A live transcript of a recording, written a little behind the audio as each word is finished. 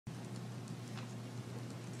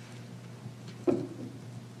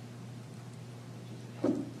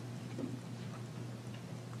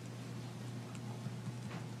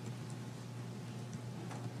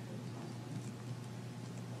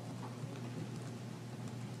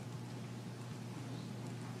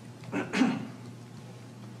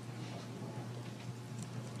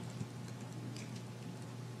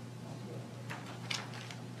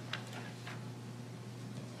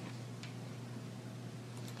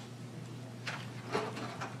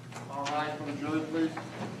Jodi, please.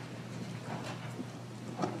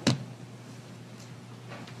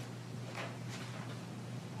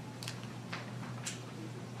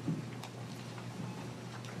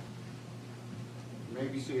 You may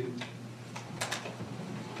be seated.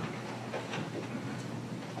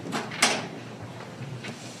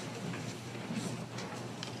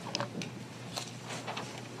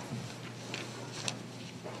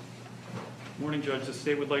 Morning, Judge. The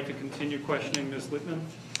state would like to continue questioning Ms. Littman.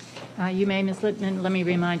 You may, Ms. Littman. Let me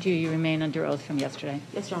remind you, you remain under oath from yesterday.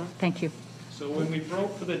 Yes, Your Honor. Thank you. So when we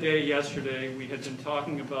broke for the day yesterday, we had been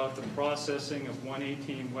talking about the processing of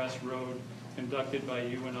 118 West Road conducted by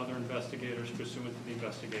you and other investigators pursuant to the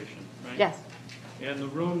investigation, right? Yes. And the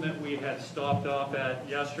room that we had stopped off at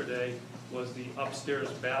yesterday was the upstairs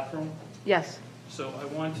bathroom. Yes. So I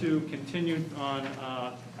want to continue on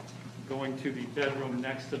going to the bedroom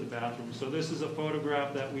next to the bathroom. So this is a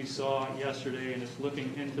photograph that we saw yesterday, and it's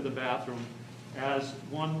looking into the bathroom. As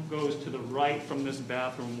one goes to the right from this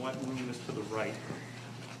bathroom, what room is to the right?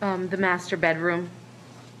 The master bedroom.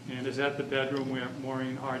 And is that the bedroom where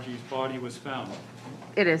Maureen Argie's body was found?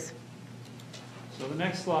 It is. So the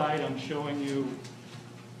next slide, I'm showing you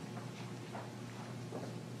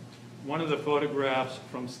one of the photographs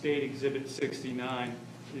from State Exhibit 69.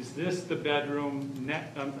 Is this the bedroom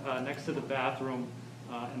next to the bathroom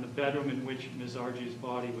and the bedroom in which Ms. Argie's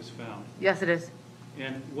body was found? Yes, it is.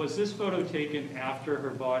 And was this photo taken after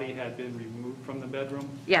her body had been removed from the bedroom?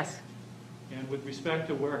 Yes. And with respect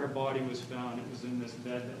to where her body was found, it was in this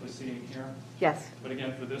bed that we're seeing here? Yes. But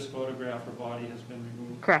again, for this photograph, her body has been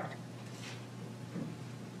removed? Correct.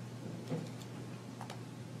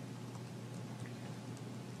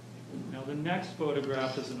 Now, the next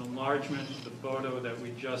photograph is an enlargement of the photo that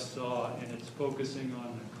we just saw, and it's focusing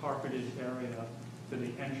on the carpeted area to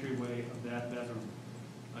the entryway of that bedroom.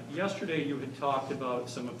 Yesterday, you had talked about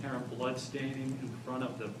some apparent blood staining in front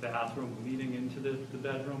of the bathroom leading into the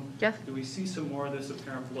bedroom. Yes. Do we see some more of this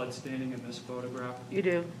apparent blood staining in this photograph? You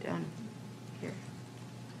do. Down here.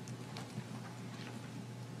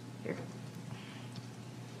 Here.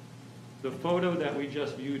 The photo that we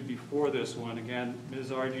just viewed before this one, again,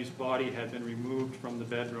 Ms. Argie's body had been removed from the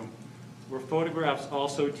bedroom. Were photographs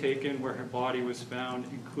also taken where her body was found,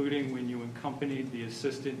 including when you accompanied the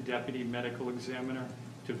Assistant Deputy Medical Examiner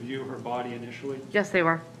to view her body initially? Yes, they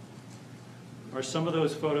were. Are some of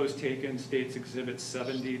those photos taken States Exhibits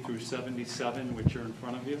 70 through 77, which are in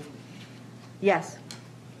front of you? Yes.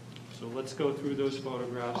 So let's go through those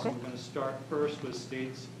photographs. Okay. I'm going to start first with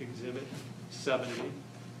States Exhibit 70.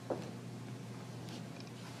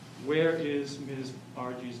 Where is Ms.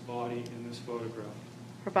 Argie's body in this photograph?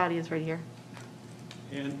 Her body is right here.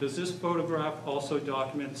 And does this photograph also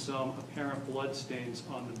document some apparent blood stains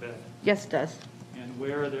on the bed? Yes, it does. And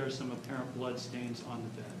where are there some apparent blood stains on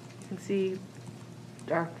the bed? You can see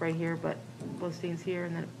dark right here, but blood stains here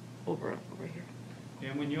and then over here.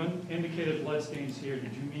 And when you indicated blood stains here,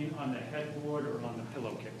 did you mean on the headboard or on the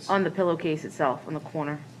pillowcase? On the pillowcase itself, on the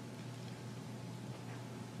corner.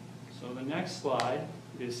 So the next slide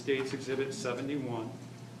is States Exhibit 71.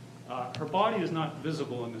 Her body is not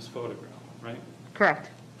visible in this photograph, right? Correct.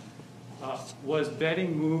 Was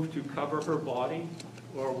bedding moved to cover her body,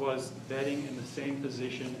 or was bedding in the same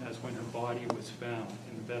position as when her body was found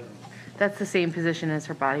in the bedroom? That's the same position as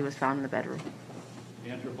her body was found in the bedroom.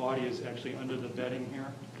 And her body is actually under the bedding here?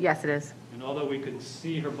 Yes, it is. And although we could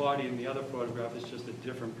see her body in the other photograph, it's just a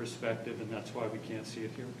different perspective, and that's why we can't see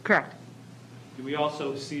it here. Correct. Do we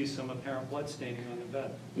also see some apparent blood staining on the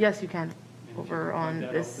bed? Yes, you can. And Over if you on point that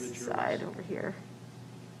out this for the jurors. side over here.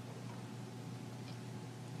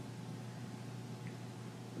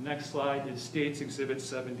 The next slide is States Exhibit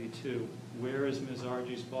 72. Where is Ms.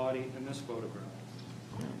 Argie's body in this photograph?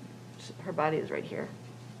 Her body is right here.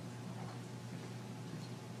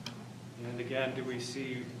 And again, do we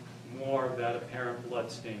see more of that apparent blood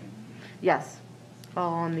stain? Yes.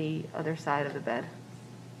 All on the other side of the bed.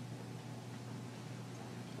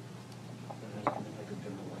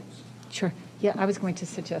 Sure. Yeah, I was going to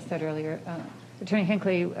suggest that earlier. Attorney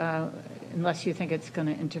Hinckley, unless you think it's going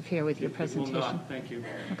to interfere with your It will presentation. not. Thank you.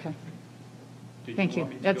 Okay. Did Thank you.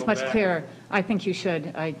 want me to That's go much back? clearer. I think you should.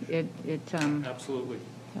 Absolutely.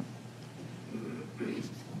 Yeah.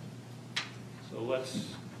 let's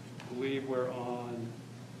believe we're on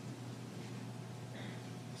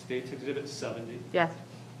State's Exhibit 70. Yes,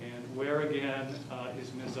 And where again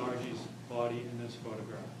is Ms. Argie's body in this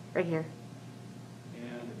photograph? right here,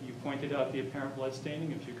 And you pointed out the apparent blood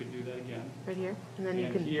staining, if you could do that again. right here. And then you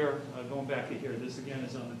And can, here, going back to here, this again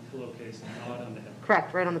is on the pillowcase and not on the hip.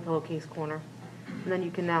 correct, right on the pillowcase corner. And then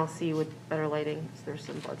you can now see with better lighting, there's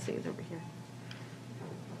some blood stains over here.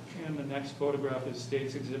 And the next photograph is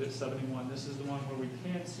State's Exhibit 71. This is the one where we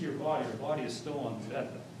can't see your body. Your body is still on the bed,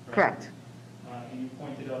 though, right? Correct. And you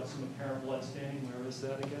pointed out some apparent blood staining. Where is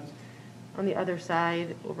that again? On the other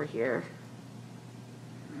side, over here.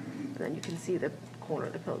 And then you can see the corner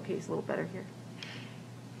of the pillowcase a little better here.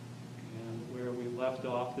 And where we left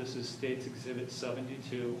off, this is State's Exhibit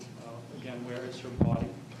 72. Again, where is her body?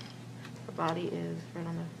 Her body is right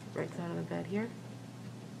on the right side of the bed here.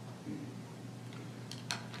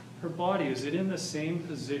 Her body, is it in the same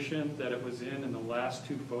position that it was in the last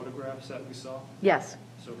two photographs that we saw? Yes.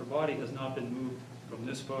 So her body has not been moved from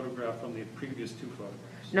this photograph from the previous two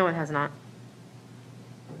photographs? No, it has not.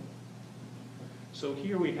 So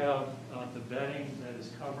here we have the bedding that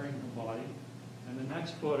is covering her body. And the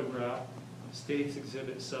next photograph, State's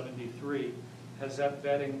Exhibit 73, has that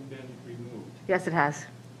bedding been removed? Yes, it has.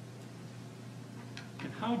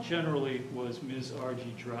 And how generally was Ms.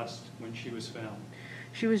 Argie dressed when she was found?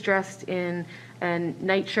 She was dressed in a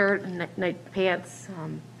night shirt, night pants,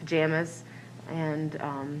 pajamas,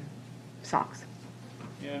 and socks.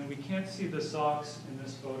 And we can't see the socks in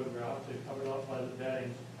this photograph. They're covered up by the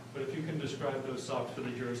bedding. But if you can describe those socks for the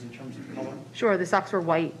jurors in terms of color. Sure, the socks were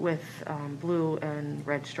white with blue and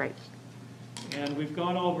red stripes. And we've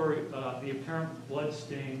gone over the apparent blood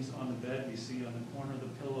stains on the bed we see on the corner of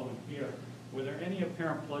the pillow and here. Were there any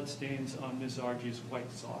apparent blood stains on Ms. Argie's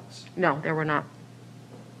white socks? No, there were not.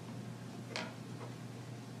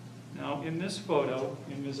 Now, in this photo,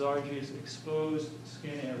 in Ms. Argie's exposed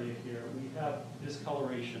skin area here, we have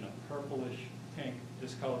discoloration, a purplish pink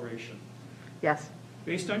discoloration. Yes.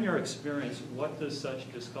 Based on your experience, what does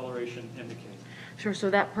such discoloration indicate? Sure, so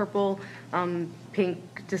that purple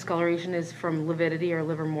pink discoloration is from lividity or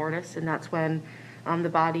livor mortis, and that's when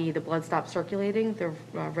the blood stops circulating, the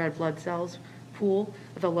red blood cells pool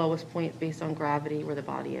at the lowest point based on gravity where the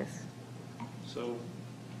body is. So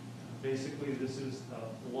basically, this is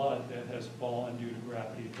blood that has fallen due to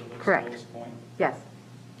gravity to the Correct. lowest point. Yes.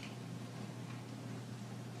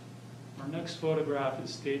 Our next photograph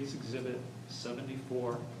is State's Exhibit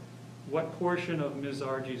 74. What portion of Ms.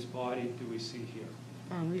 Argie's body do we see here?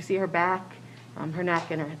 You see her back, her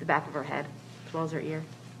neck, and the back of her head, as well as her ear.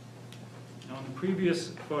 Now, in the previous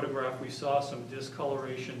photograph, we saw some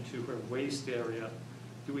discoloration to her waist area.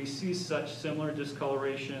 Do we see such similar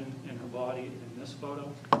discoloration in her body in this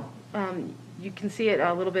photo? You can see it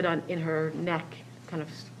a little bit in her neck, kind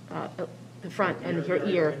of the front and her ear, right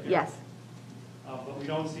here. yes. But we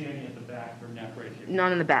don't see any at the back or neck right here.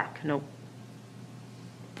 None in the back, nope.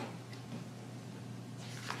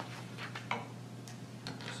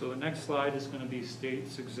 So the next slide is going to be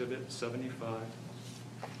State's Exhibit 75.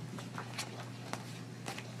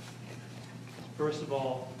 First of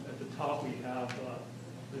all, at the top we have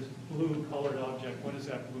this blue colored object. What is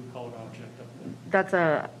that blue colored object up there? That's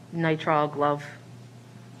a nitrile glove.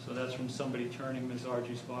 So that's from somebody turning Ms.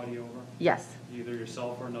 Argie's body over? Yes, Either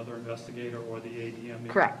yourself or another investigator or the ADM?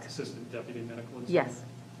 Correct. Assistant Deputy Medical Examiner? yes.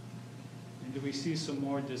 And do we see some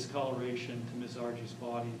more discoloration to Ms. Argie's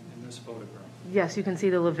body in this photograph? Yes, you can see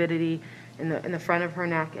the lividity in the front of her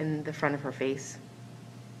neck and the front of her face.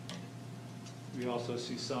 We also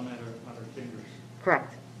see some on her fingers.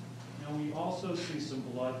 Correct. Now, we also see some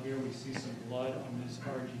blood here. We see some blood on Ms.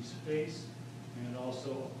 Argie's face and also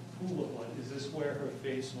a pool of blood. Is this where her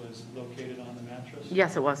face was located on the mattress?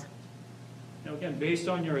 Yes, it was. Now, again, based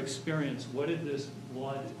on your experience, what did this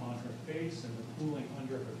blood on her face and the pooling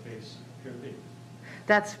under her face appear to be?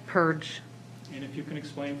 That's purge. And if you can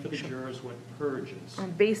explain for the jurors what purge is.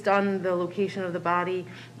 Based on the location of the body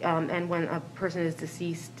and when a person is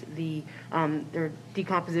deceased, there are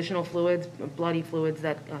decompositional fluids, bloody fluids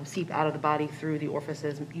that seep out of the body through the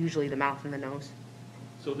orifices, usually the mouth and the nose.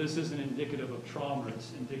 So this isn't indicative of trauma.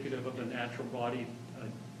 It's indicative of the natural body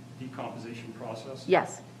decomposition process?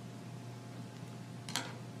 Yes.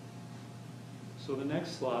 So the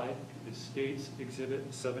next slide is State's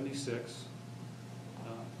Exhibit 76.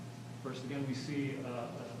 First, again, we see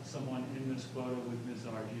someone in this photo with Ms.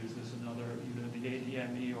 Argie. Is this another, either the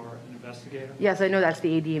ADME or an investigator? Yes, I know that's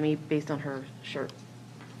the ADME based on her shirt.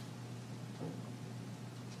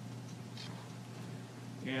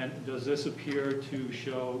 And does this appear to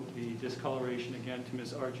show the discoloration again to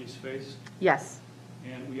Ms. Argie's face? Yes.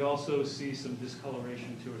 And we also see some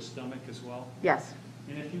discoloration to her stomach as well. Yes.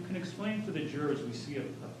 And if you can explain to the jurors, we see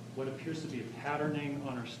what appears to be a patterning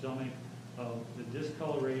on her stomach of the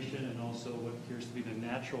discoloration and also what appears to be the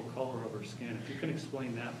natural color of her skin. If you can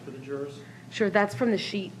explain that for the jurors. Sure, that's from the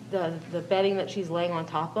sheet, the bedding that she's laying on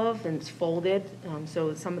top of, and it's folded,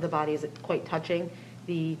 so some of the body is quite touching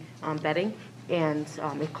the bedding, and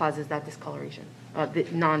it causes that discoloration, the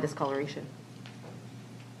non-discoloration.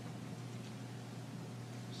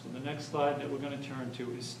 So the next slide that we're going to turn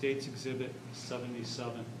to is State's Exhibit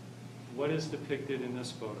 77. What is depicted in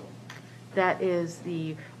this photo? That is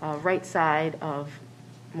the right side of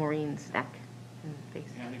Maureen's neck and face.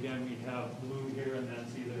 And again, we have blue here, and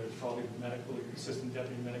that's either probably medical, assistant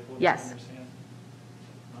deputy medical Yes. examiner's hand.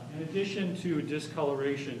 In addition to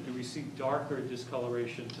discoloration, do we see darker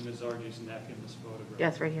discoloration to Ms. Argie's neck in this photograph?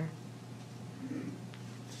 Yes, right here.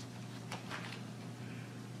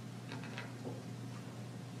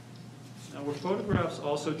 Now, were photographs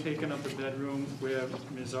also taken of the bedroom where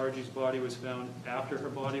Ms. Argie's body was found after her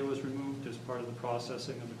body was removed as part of the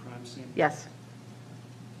processing of the crime scene? Yes.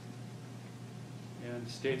 And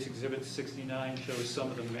State's Exhibit 69 shows some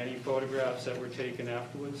of the many photographs that were taken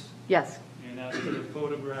afterwards. Yes. And as to the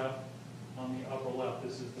photograph on the upper left,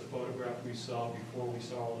 this is the photograph we saw before we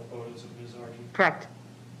saw all the photos of Ms. Argie. Correct.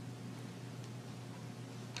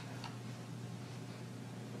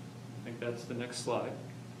 I think that's the next slide,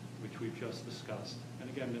 which we've just discussed. And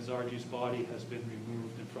again, Ms. Argie's body has been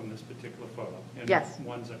removed from this particular photo. And Yes.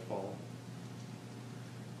 ones that follow.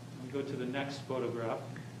 We go to the next photograph.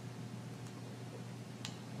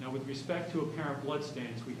 Now, with respect to apparent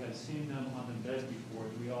bloodstains, we had seen them on the bed before.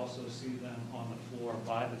 We also see them on the floor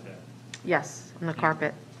by the bed. Yes, on the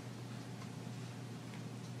carpet.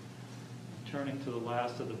 Turning to the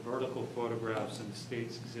last of the vertical photographs in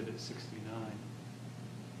State's Exhibit 69.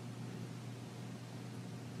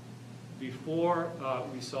 Before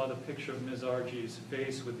we saw the picture of Ms. Argie's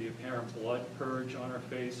face with the apparent blood purge on her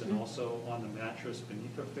face and also on the mattress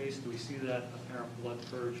beneath her face, do we see that apparent blood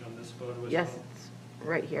purge on this photo as Yes, well? it's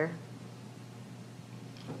right here.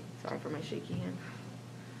 Sorry for my shaky hand.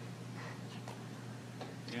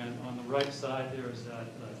 And on the right side, there is that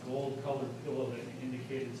gold-colored pillow that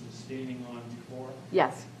indicated some staining on before.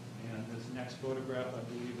 Yes. And this next photograph, I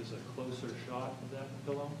believe, is a closer shot of that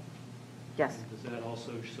pillow. Yes, Does that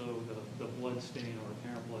also show the blood stain or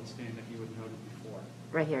apparent blood stain that you had noted before?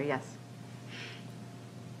 right here, yes.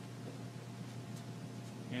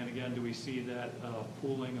 And again, do we see that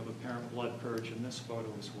pooling of apparent blood purge in this photo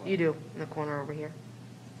as well? You do, in the corner over here.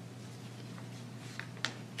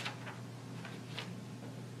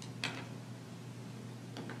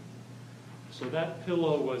 So that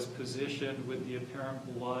pillow was positioned with the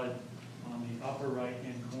apparent blood on the upper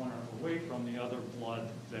right-hand corner, away from the other blood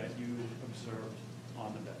that you observed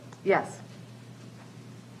on the bed. Yes.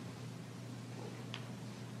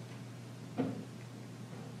 And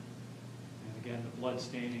again, the blood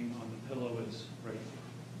staining on the pillow is right here.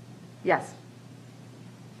 Yes.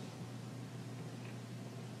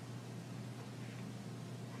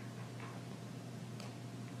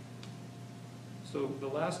 So the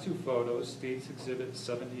last two photos, State's Exhibit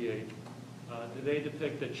 78, do they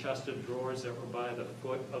depict the chest of drawers that were by the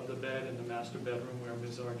foot of the bed in the master bedroom where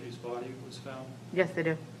Ms. Argie's body was found? Yes, they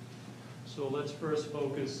do. So let's first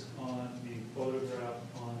focus on the photograph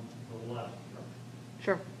on the left.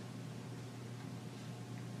 Sure.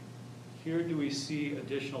 Here do we see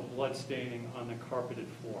additional blood staining on the carpeted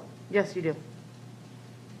floor. Yes, you do.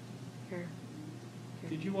 Here.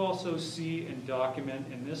 Did you also see and document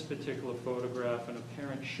in this particular photograph an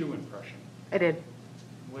apparent shoe impression? I did.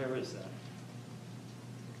 Where is that?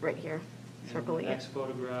 Right here. And Circling the it. next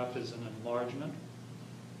photograph is an enlargement.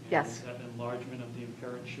 And Yes. Is that an enlargement of the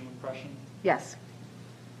apparent shoe impression? Yes.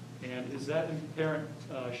 And is that apparent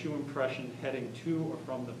shoe impression heading to or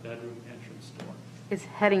from the bedroom entrance door? It's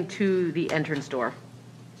heading to the entrance door.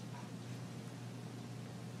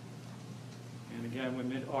 And again, when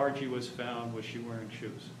Ms. Argie was found, was she wearing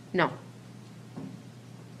shoes? No.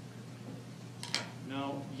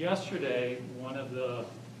 Now, yesterday, one of the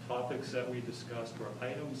topics that we discussed were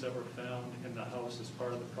items that were found in the house as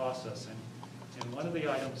part of the processing. And one of the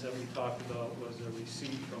items that we talked about was a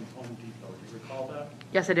receipt from Home Depot. Do you recall that?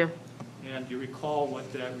 Yes, I do. And do you recall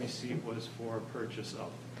what that receipt was for purchase of?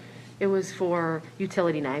 It was for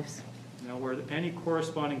utility knives. Now, were there any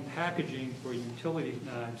corresponding packaging for utility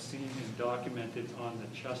knives seen and documented on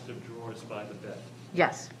the chest of drawers by the bed?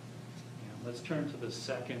 Yes. And let's turn to the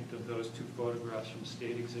second of those two photographs from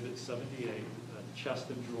State Exhibit 78, the chest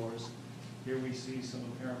of drawers. Here we see some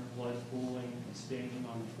apparent blood pooling and staining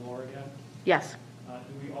on the floor again. Yes.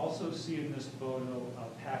 Do we also see in this photo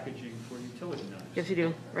packaging for utility knives? Yes, you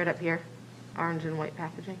do, right up here, orange and white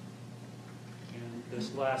packaging. And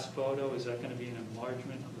this last photo, is that going to be an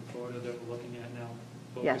enlargement of the photo that we're looking at now,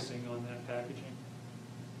 Yes. focusing on that packaging?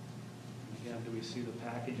 And again, do we see the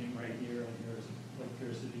packaging right here, and here's what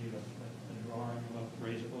appears to be a drawing of a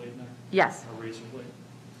razor blade knife? Yes, A razor blade.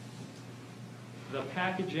 The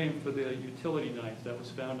packaging for the utility knife that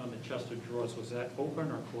was found on the chest of drawers, was that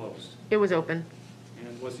open or closed? it was open.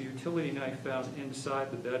 And was the utility knife found inside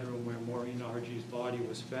the bedroom where Maureen Argie's body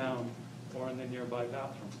was found, or in the nearby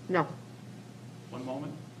bathroom? No, One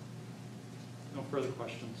moment. No further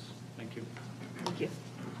questions. Thank you. thank you.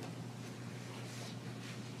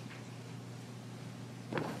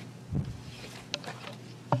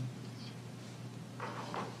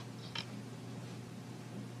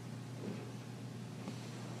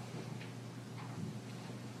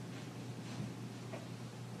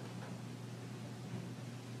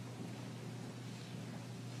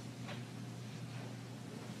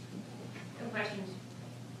 No questions.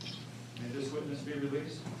 May this witness be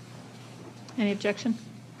released? Any objection?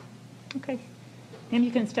 Okay. Ma'am,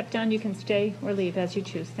 you can step down, you can stay or leave as you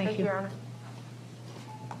choose. Thank you. Your Honor.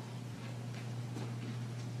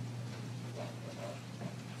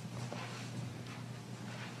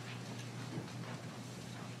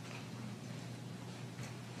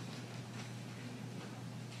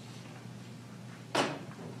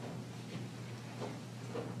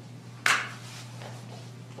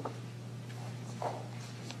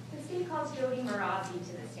 The state calls Jodi Marazzi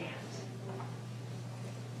to the stand.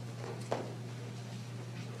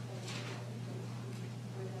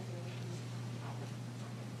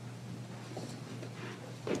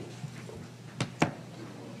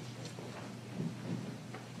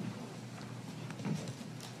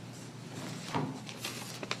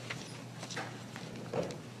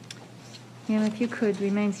 Ma'am, if you could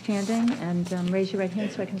remain standing and raise your right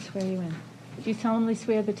hand so I can swear you in. Do you solemnly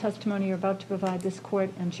swear the testimony you're about to provide this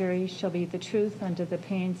court and jury shall be the truth under the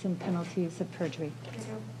pains and penalties of perjury?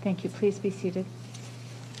 Thank you. Please be seated.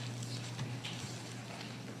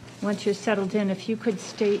 Once you're settled in, if you could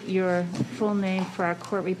state your full name for our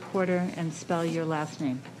court reporter and spell your last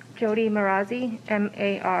name. Jodi Marazzi,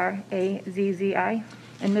 Marazzi.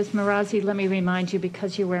 And Ms. Marazzi, let me remind you,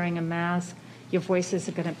 because you're wearing a mask, your voices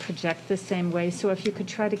are going to project the same way. So if you could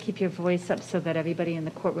try to keep your voice up so that everybody in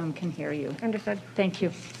the courtroom can hear you. Understood. Thank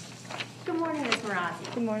you. Good morning, Ms.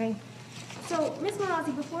 Marazzi. Good morning. So, Ms.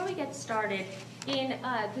 Marazzi, before we get started, in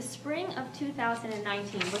the spring of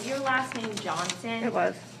 2019, was your last name Johnson? It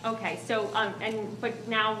was. Okay, so, but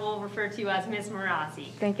now we'll refer to you as Ms.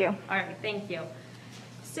 Marazzi. Thank you. All right, thank you.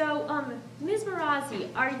 So, Ms. Marazzi,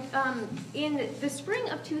 in the spring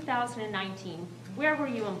of 2019, where were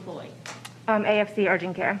you employed? AFC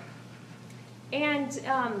Urgent Care. And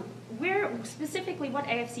where, specifically, what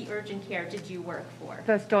AFC Urgent Care did you work for?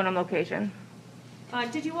 The Stoneham location.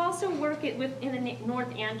 Did you also work in the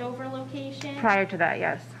North Andover location? Prior to that,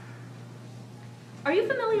 yes. Are you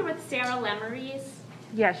familiar with Sarah Lemery's?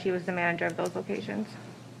 Yes, she was the manager of those locations.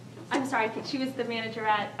 I'm sorry, she was the manager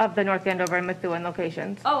at? Of the North Andover and Methuen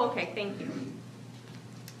locations. Oh, okay, thank you.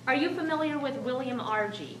 Are you familiar with William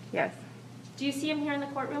Argie? Yes, Do you see him here in the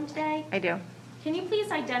courtroom today? I do. Can you please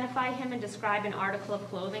identify him and describe an article of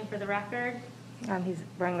clothing for the record? He's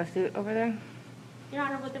wearing the suit over there. Your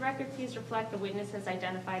Honor, would the record please reflect the witness has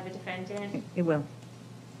identified the defendant? It will.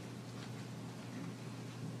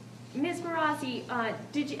 Ms. Marazzi,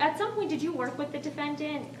 at some point did you work with the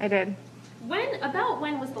defendant? I did. About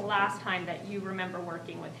when was the last time that you remember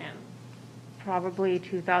working with him? Probably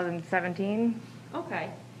 2017. Okay.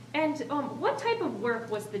 And what type of work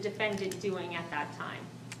was the defendant doing at that time?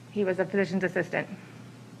 He was a physician's assistant.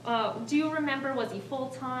 Do you remember, was he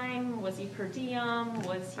full-time? Was he per diem?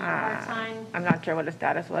 Was he part-time? I'm not sure what his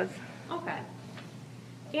status was. Okay.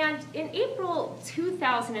 And in April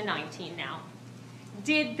 2019 now,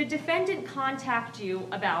 did the defendant contact you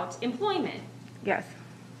about employment? Yes,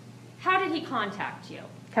 How did he contact you?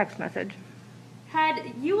 text message.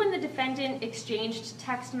 Had you and the defendant exchanged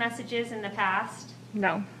text messages in the past?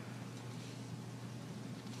 No.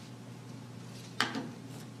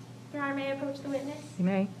 Your Honor, may I approach the witness? You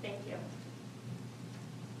may. Thank you.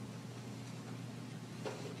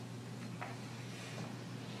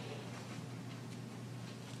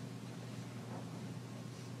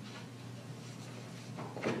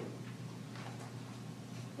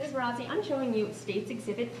 Ms. Marazzi, I'm showing you State's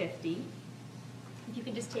Exhibit 50. If you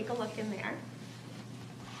could just take a look in there.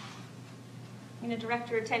 I'm going to direct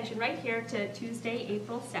your attention right here to Tuesday,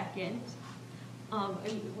 April 2nd.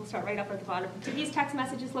 And we'll start right up at the bottom. Do these text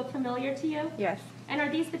messages look familiar to you? Yes. And are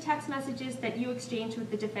these the text messages that you exchanged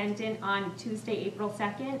with the defendant on Tuesday, April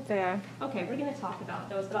 2nd? They are. Okay, we're going to talk about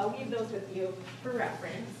those, but I'll leave those with you for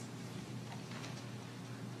reference.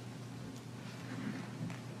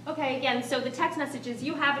 Okay, again, so the text messages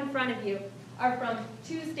you have in front of you are from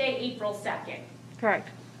Tuesday, April 2nd. Correct.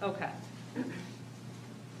 Okay.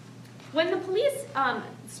 When the police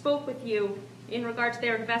spoke with you in regard to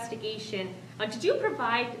their investigation, did you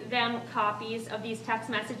provide them copies of these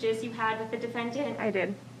text messages you had with the defendant? I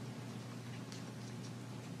did.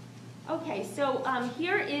 Okay, so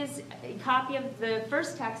here is a copy of the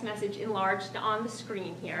first text message enlarged on the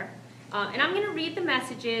screen here. And I'm going to read the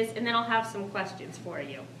messages, and then I'll have some questions for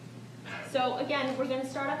you. So again, we're going to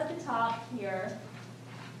start up at the top here.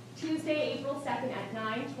 Tuesday, April 2nd at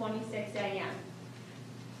 9:26 a.m.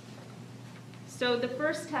 So the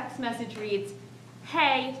first text message reads,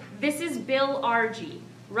 "Hey, this is Bill Argie,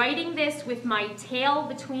 writing this with my tail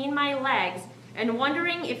between my legs and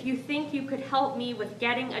wondering if you think you could help me with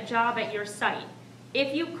getting a job at your site.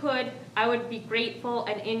 If you could, I would be grateful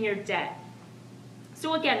and in your debt."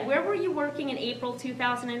 So again, where were you working in April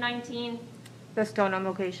 2019? The Stoneham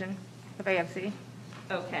location of AFC.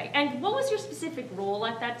 Okay, and what was your specific role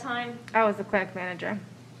at that time? I was the clinic manager.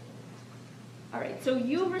 All right, so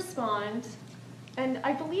you respond, and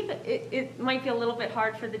I believe it might be a little bit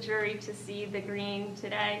hard for the jury to see the green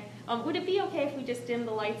today. Would it be okay if we just dim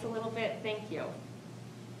the lights a little bit? Thank you.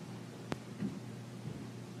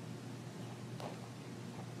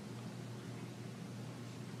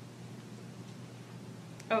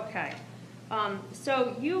 Okay,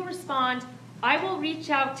 so you respond, "I will reach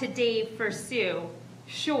out to Dave for Sue,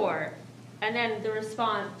 sure." And then the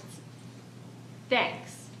response,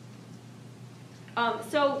 "Thanks."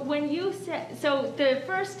 So when you said, so the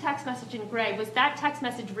first text message in gray, was that text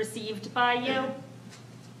message received by you?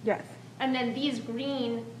 Yes. And then these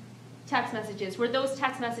green text messages, were those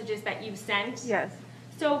text messages that you sent? Yes.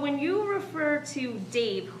 So when you refer to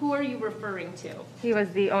Dave, who are you referring to? He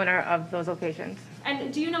was the owner of those locations.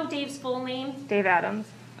 And do you know Dave's full name? Dave Adams.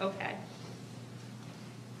 Okay.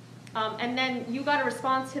 And then you got a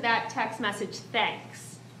response to that text message, "Thanks."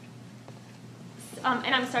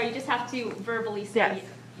 And I'm sorry, you just have to verbally say. Yes.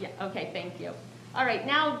 Yeah, okay, thank you. All right,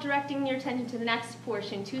 now directing your attention to the next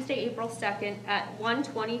portion, Tuesday, April 2nd at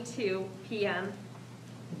 1:22 p.m.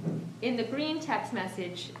 In the green text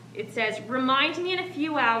message, it says, "Remind me in a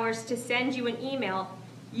few hours to send you an email.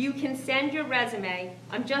 You can send your resume.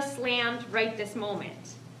 I'm just slammed right this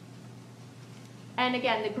moment." And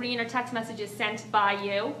again, the green are text messages sent by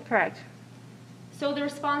you. Correct. So the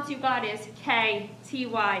response you got is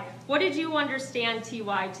KTY. What did you understand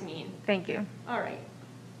TY to mean? Thank you. All right.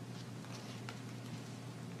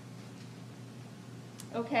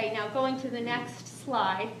 Okay, now going to the next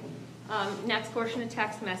slide, next portion of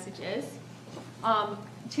text messages.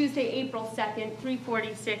 Tuesday, April 2nd,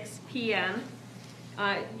 3:46 p.m.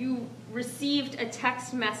 You received a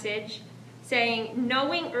text message saying,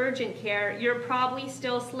 "Knowing urgent care, you're probably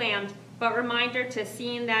still slammed, but reminder to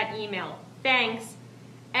see in that email. Thanks,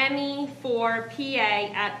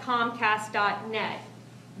 me4pa@comcast.net.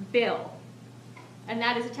 Bill." And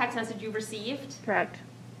that is a text message you received. Correct.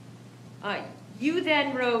 You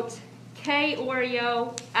then wrote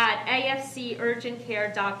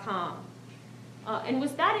koreo@afcurgentcare.com. And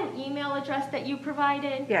was that an email address that you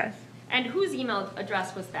provided? Yes. And whose email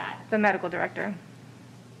address was that? The medical director.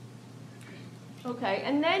 Okay,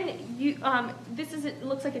 and then you, it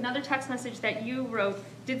looks like another text message that you wrote.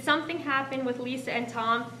 "Did something happen with Lisa and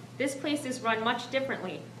Tom? This place is run much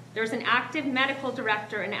differently. There's an active medical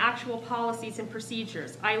director and actual policies and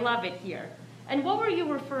procedures. I love it here." And what were you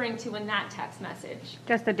referring to in that text message?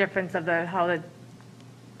 Just the difference of how the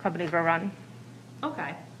companies were run.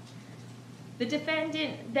 Okay. The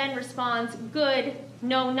defendant then responds, "Good.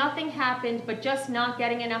 No, nothing happened, but just not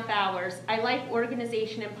getting enough hours. I like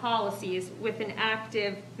organization and policies with an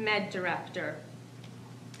active med director."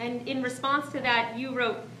 And in response to that, you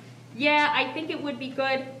wrote, "Yeah, I think it would be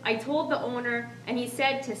good. I told the owner, and he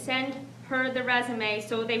said to send her the resume,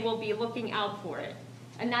 so they will be looking out for it."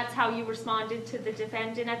 And that's how you responded to the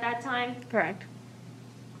defendant at that time? Correct.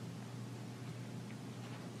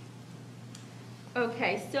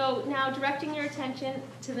 Okay, so now directing your attention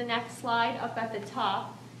to the next slide up at the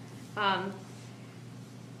top.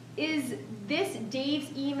 Is this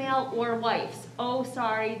Dave's email or wife's? Oh,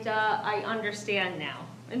 sorry, duh, I understand now.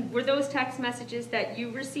 And were those text messages that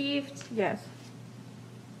you received? Yes.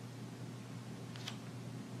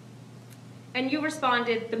 And you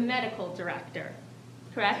responded, "The medical director,"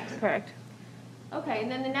 correct? Correct. Okay,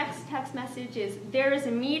 and then the next text message is, "There is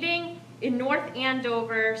a meeting in North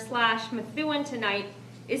Andover / Methuen tonight.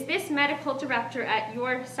 is this medical director at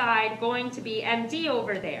your side going to be MD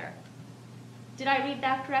over there? Did I read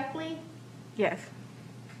that correctly? Yes.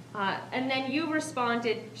 And then you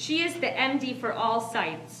responded, she is the MD for all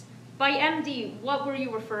sites. By MD, what were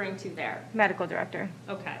you referring to there? Medical director.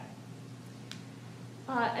 Okay.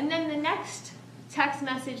 And then the next text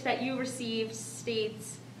message that you received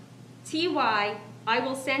states, TY, I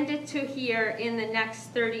will send it to here in the next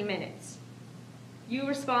 30 minutes. You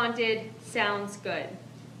responded, sounds good.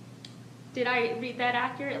 Did I read that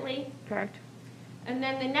accurately? Correct. And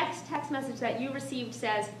then the next text message that you received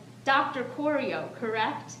says, Dr. Corio,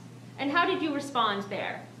 correct? And how did you respond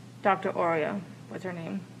there? Dr. Oreo was her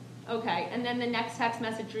name. Okay, and then the next text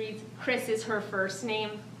message reads, Chris is her first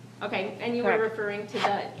name. Okay, and you Correct. were referring to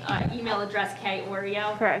the email address K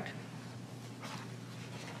Oreo? Correct.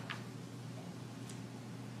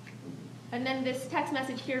 And then this text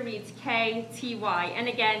message here reads KTY. And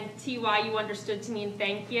again, TY you understood to mean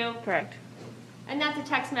thank you. Correct. And that's a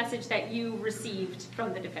text message that you received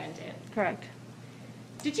from the defendant. Correct.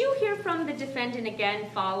 Did you hear from the defendant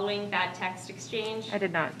again following that text exchange? I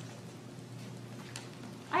did not.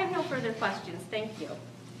 I have no further questions. Thank you.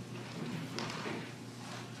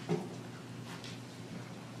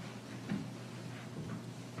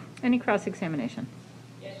 Any cross-examination?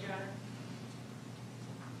 Yes, Your Honor.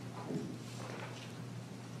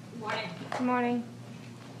 Morning. Good morning.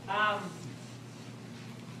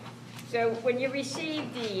 So when you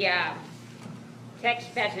received the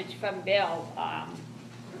text message from Bill,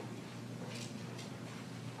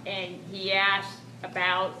 and he asked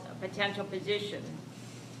about a potential position,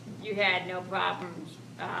 you had no problems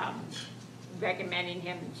recommending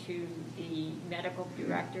him to the medical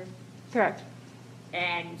director? Correct.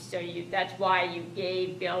 And so that's why you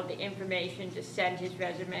gave Bill the information to send his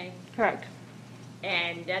resume? Correct.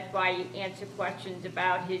 And that's why you answer questions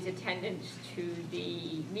about his attendance to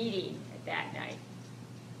the meeting that night.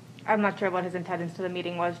 I'm not sure what his attendance to the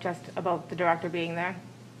meeting was, just about the director being there.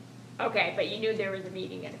 Okay, but you knew there was a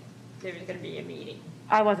meeting and there was going to be a meeting.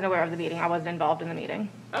 I wasn't aware of the meeting. I wasn't involved in the meeting.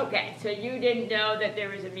 Okay, so you didn't know that there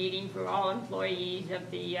was a meeting for all employees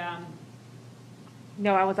of the,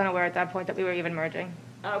 No, I was unaware at that point that we were even merging,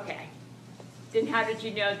 okay. Then how did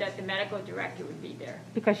you know that the medical director would be there?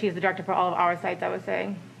 because she's the director for all of our sites, I was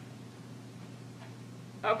saying.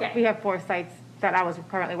 Okay. We have 4 sites that I was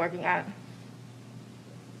currently working at.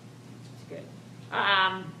 That's good.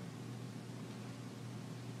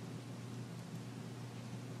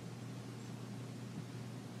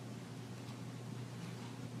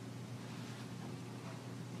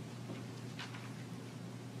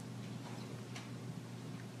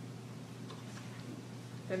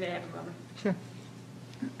 Let me have a moment. Sure.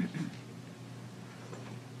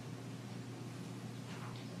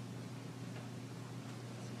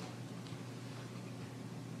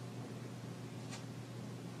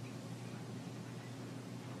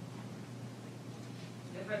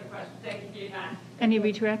 No further questions. Thank you for your time. Any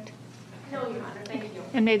redirect? No, Your Honor. Thank you.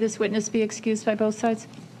 And may this witness be excused by both sides?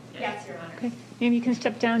 Yes, Your Honor. Okay. Ma'am, you can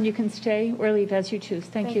step down, you can stay, or leave as you choose.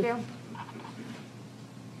 Thank you.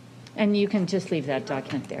 And you can just leave that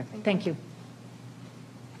document there. Thank you.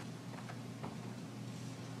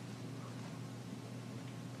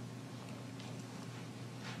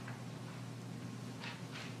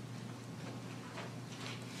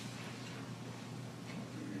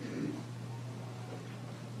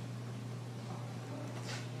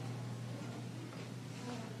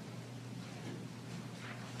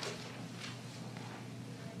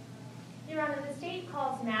 Your Honor, the state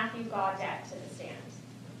calls Matthew Gaudet to the stand.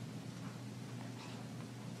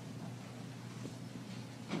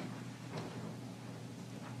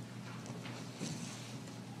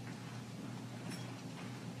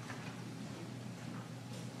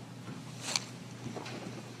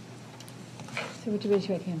 So would you raise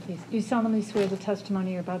your right hand, please? You solemnly swear the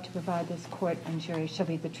testimony you're about to provide this court and jury shall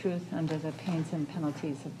be the truth under the pains and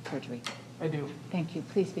penalties of perjury. I do. Thank you.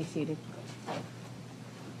 Please be seated.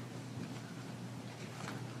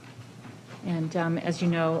 And as you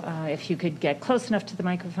know, if you could get close enough to the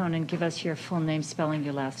microphone and give us your full name, spelling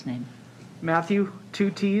your last name. Matthew, 2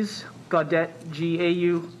 T's, Gaudet,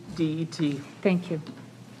 Gaudet. Thank you.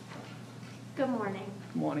 Good morning.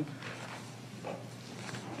 Good morning.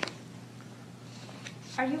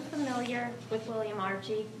 Are you familiar with William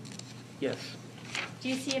Argie? Yes, Do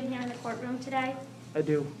you see him here in the courtroom today? I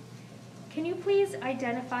do. Can you please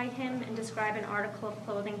identify him and describe an article of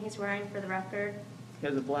clothing he's wearing for the record? He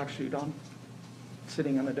has a black suit on,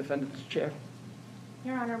 sitting on the defendant's chair.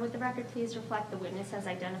 Your Honor, would the record please reflect the witness has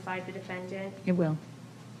identified the defendant? It will.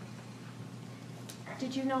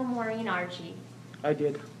 Did you know Maureen Argie? I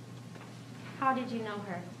did. How did you know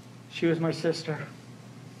her? She was my sister.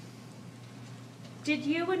 Did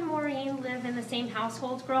you and Maureen live in the same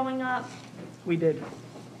household growing up? We did.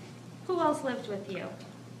 Who else lived with you?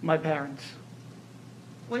 My parents.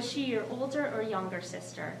 Was she your older or younger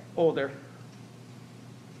sister? Older.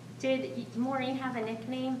 Did Maureen have a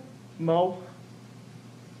nickname? Mo.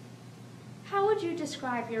 How would you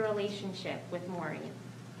describe your relationship with Maureen?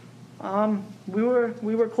 We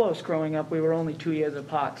were close growing up. We were only 2 years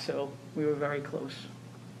apart, so we were very close.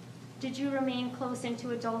 Did you remain close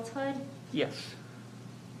into adulthood? Yes.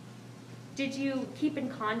 Did you keep in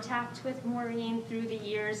contact with Maureen through the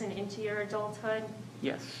years and into your adulthood?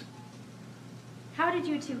 Yes. How did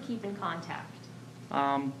you two keep in contact?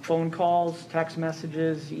 Phone calls, text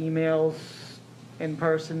messages, emails, in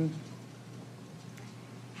person.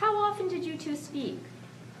 How often did you two speak?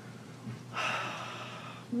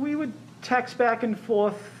 We would text back and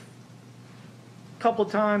forth a couple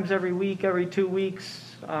times every week, every 2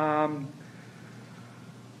 weeks. A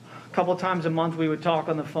couple times a month we would talk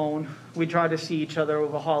on the phone. We tried to see each other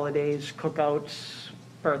over holidays, cookouts,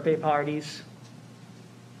 birthday parties.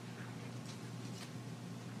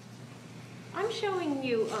 I'm showing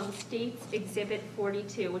you State's Exhibit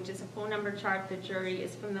 42, which is a phone number chart the jury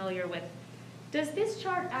is familiar with. Does this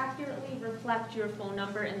chart accurately reflect your phone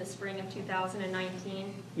number in the spring of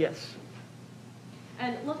 2019? Yes.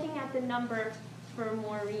 And looking at the number for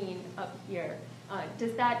Maureen up here,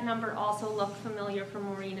 does that number also look familiar for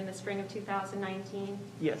Maureen in the spring of 2019?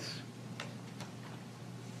 Yes.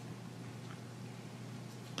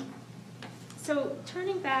 So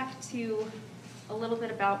turning back to a little bit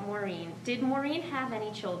about Maureen, did Maureen have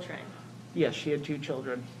any children? Yes, she had 2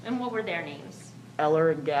 children, And what were their names? Ella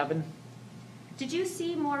and Gavin. Did you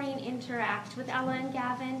see Maureen interact with Ella and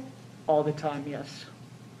Gavin? All the time, yes.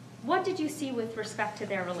 What did you see with respect to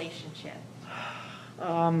their relationship?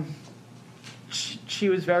 She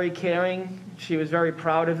was very caring. She was very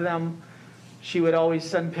proud of them. She would always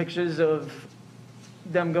send pictures of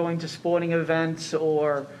them going to sporting events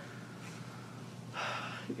or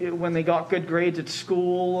when they got good grades at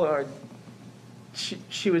school. Or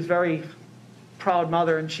she was very proud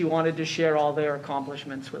mother, and she wanted to share all their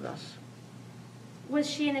accomplishments with us. Was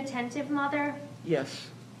she an attentive mother? Yes.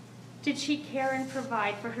 Did she care and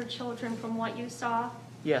provide for her children from what you saw?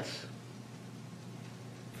 Yes.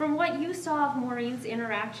 From what you saw of Maureen's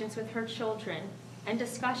interactions with her children and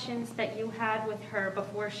discussions that you had with her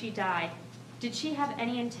before she died, did she have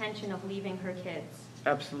any intention of leaving her kids?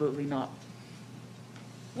 Absolutely not.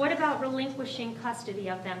 What about relinquishing custody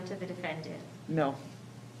of them to the defendant? No.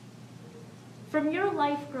 From your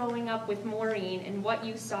life growing up with Maureen and what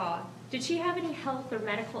you saw, did she have any health or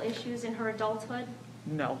medical issues in her adulthood?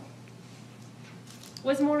 No.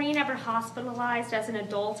 Was Maureen ever hospitalized as an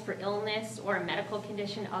adult for illness or a medical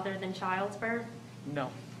condition other than childbirth? No.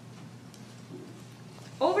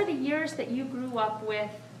 Over the years that you grew up with,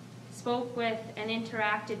 spoke with, and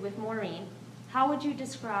interacted with Maureen, how would you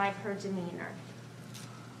describe her demeanor?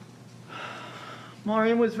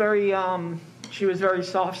 Maureen was very, she was very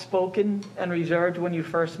soft-spoken and reserved when you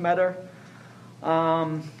first met her.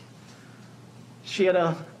 She had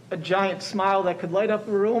a giant smile that could light up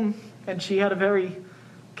a room, and she had a very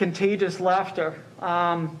contagious laughter.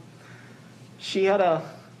 She had a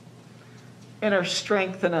inner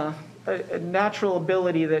strength and a natural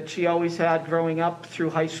ability that she always had growing up through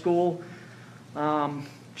high school.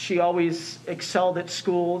 She always excelled at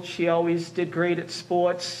school. She always did great at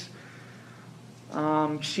sports.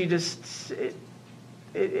 She just,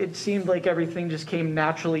 it seemed like everything just came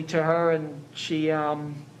naturally to her, and she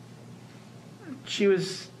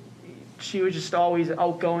was just always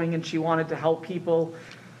outgoing, and she wanted to help people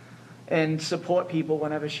and support people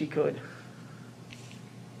whenever she could.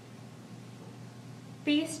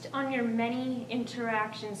 Based on your many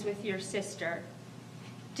interactions with your sister,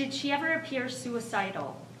 did she ever appear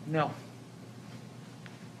suicidal? No.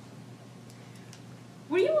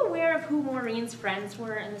 Were you aware of who Maureen's friends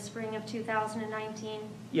were in the spring of 2019?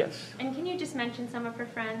 Yes. And can you just mention some of her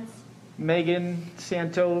friends? Megan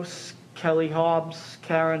Santos, Kelly Hobbs,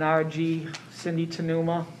 Karen Argie, Cindee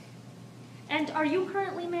Tanuma. And are you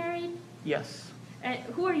currently married? Yes.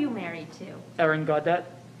 Who are you married to? Erin Gaudet.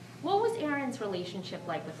 What was Erin's relationship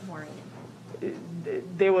like with Maureen?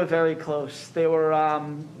 They were very close. They were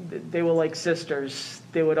like sisters.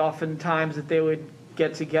 They would oftentimes that they would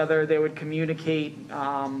get together, they would communicate.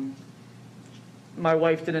 My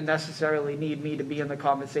wife didn't necessarily need me to be in the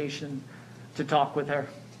conversation to talk with her.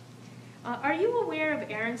 Are you aware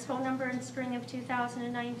of Erin's phone number in spring of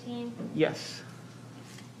 2019? Yes.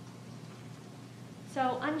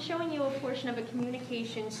 So I'm showing you a portion of a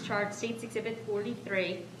communications chart, State's Exhibit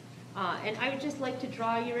 43, And I would just like to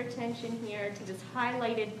draw your attention here to this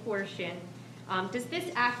highlighted portion. Does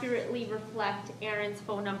this accurately reflect Aaron's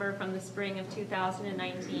phone number from the spring of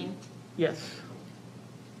 2019? Yes.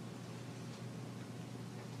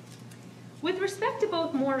 With respect to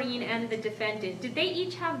both Maureen and the defendant, did they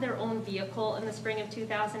each have their own vehicle in the spring of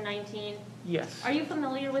 2019? Yes. Are you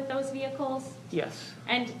familiar with those vehicles? Yes.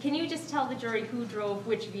 And can you just tell the jury who drove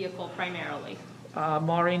which vehicle primarily?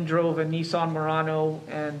 Maureen drove a Nissan Murano,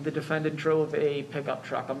 and the defendant drove a pickup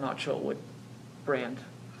truck. I'm not sure what brand.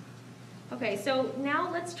 Okay, so now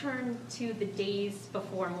let's turn to the days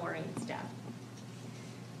before Maureen's death.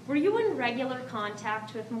 Were you in regular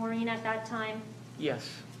contact with Maureen at that time? Yes.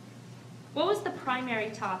 What was the primary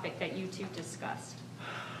topic that you two discussed?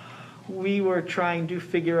 We were trying to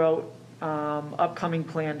figure out upcoming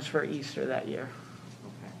plans for Easter that year.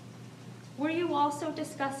 Okay. Were you also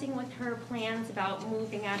discussing with her plans about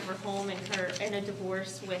moving out of her home and a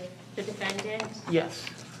divorce with the defendant? Yes.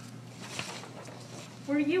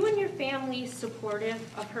 Were you and your family supportive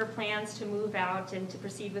of her plans to move out and to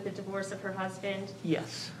proceed with the divorce of her husband?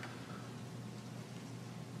 Yes.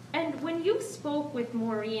 And when you spoke with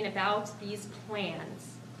Maureen about these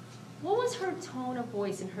plans, what was her tone of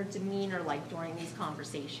voice and her demeanor like during these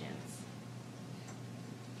conversations?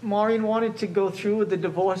 Maureen wanted to go through with the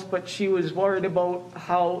divorce, but she was worried about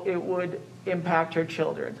how it would impact her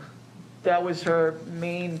children. That was her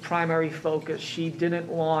main primary focus. She didn't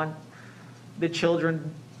want the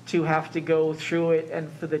children to have to go through it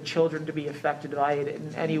and for the children to be affected by it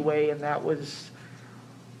in any way, and that was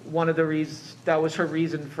one of the reasons, that was her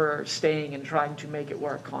reason for staying and trying to make it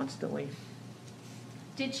work constantly.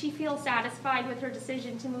 Did she feel satisfied with her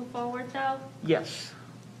decision to move forward, though? Yes.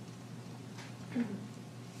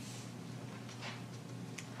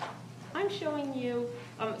 I'm showing you,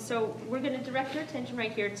 so we're going to direct your attention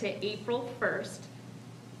right here to April 1st.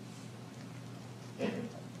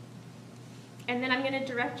 And then I'm going to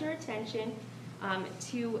direct your attention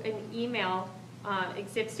to an email,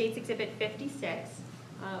 States Exhibit 56,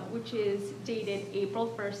 which is dated April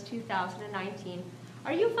 1st, 2019.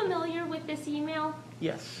 Are you familiar with this email?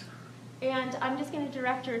 Yes. And I'm just going to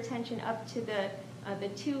direct your attention up to the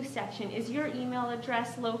to section. Is your email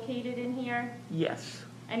address located in here? Yes.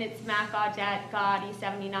 And it's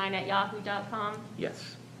macgaudet79@yahoo.com?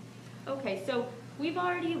 Yes. Okay, so we've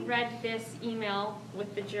already read this email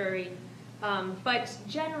with the jury, but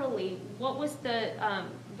generally, what was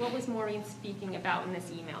Maureen speaking about in this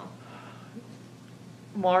email?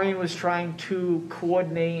 Maureen was trying to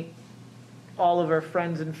coordinate all of her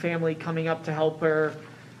friends and family coming up to help her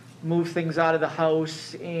move things out of the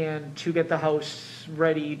house and to get the house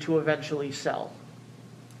ready to eventually sell.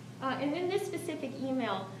 And in this specific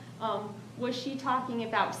email, was she talking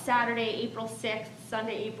about Saturday, April 6th,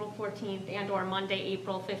 Sunday, April 14th, and or Monday,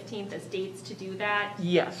 April 15th as dates to do that?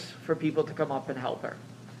 Yes, for people to come up and help her.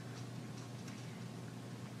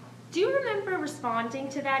 Do you remember responding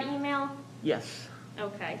to that email? Yes.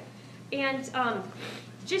 Okay. And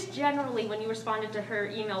just generally, when you responded to her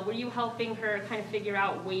email, were you helping her kind of figure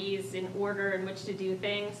out ways and order in which to do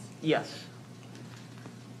things? Yes.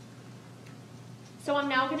 So I'm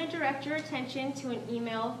now going to direct your attention to an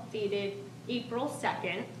email dated April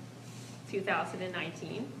 2nd,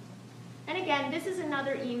 2019. And again, this is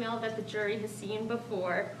another email that the jury has seen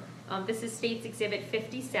before. This is States Exhibit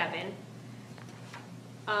 57.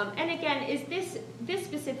 And again, is this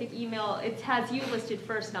specific email, it has you listed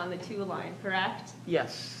first on the to line, correct?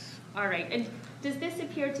 Yes. All right. And does this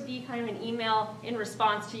appear to be kind of an email in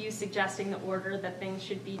response to you suggesting the order that things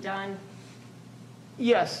should be done?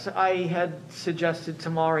 Yes, I had suggested to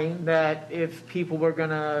Maureen that if people were going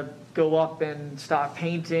to go up and start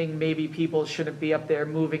painting, maybe people shouldn't be up there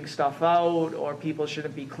moving stuff out, or people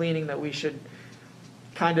shouldn't be cleaning, that we should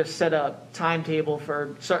kind of set a timetable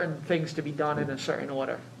for certain things to be done in a certain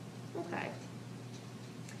order. Okay.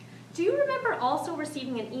 Do you remember also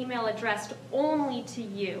receiving an email addressed only to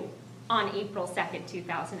you on April 2nd,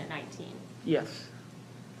 2019? Yes.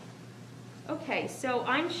 Okay, so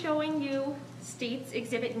I'm showing you States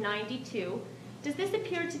Exhibit 92. Does this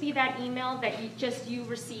appear to be that email that you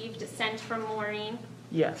received sent from Maureen?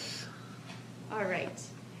 Yes. All right.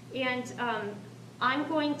 And I'm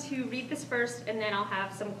going to read this first, and then I'll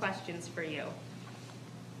have some questions for you.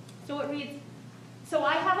 So it reads, so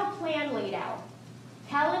I have a plan laid out.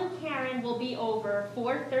 Kel and Karen will be over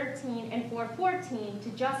 4:13 and 4:14 to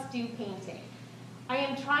just do painting. I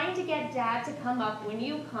am trying to get Dad to come up when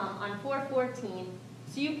you come on 4:14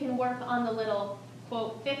 so you can work on the little,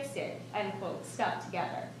 quote, fix it, end quote, stuff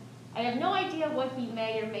together. I have no idea what he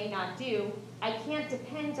may or may not do. I can't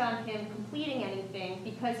depend on him completing anything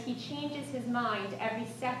because he changes his mind every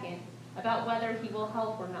second about whether he will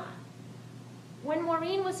help or not. When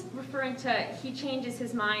Maureen was referring to he changes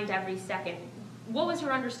his mind every second, what was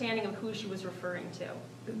your understanding of who she was referring to?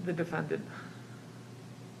 The defendant.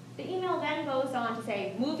 The email then goes on to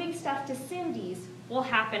say, moving stuff to Cindee's will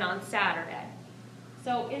happen on Saturday.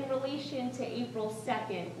 So in relation to April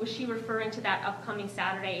 2nd, was she referring to that upcoming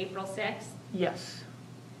Saturday, April 6th? Yes.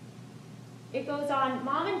 It goes on,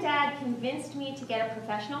 Mom and Dad convinced me to get a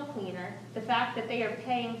professional cleaner. The fact that they are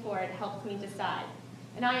paying for it helped me decide.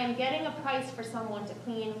 And I am getting a price for someone to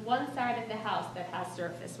clean one side of the house that has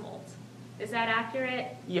surface mold. Is that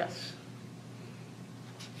accurate? Yes.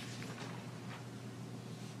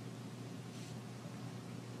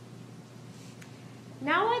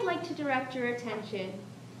 Now I'd like to direct your attention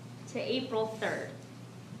to April 3rd,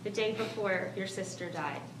 the day before your sister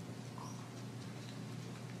died.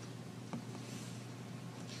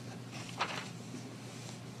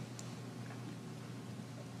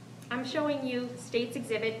 I'm showing you State's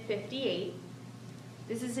Exhibit 58.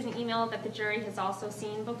 This is an email that the jury has also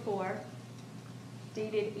seen before,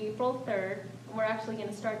 dated April 3rd. And we're actually going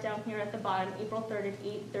to start down here at the bottom, April 3rd at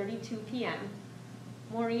 8:32 p.m.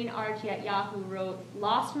 Maureen Argie at Yahoo wrote,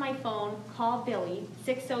 lost my phone, call Billy,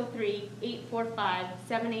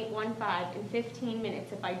 603-845-7815 in 15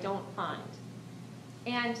 minutes if I don't find.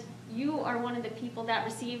 And you are one of the people that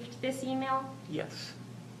received this email? Yes.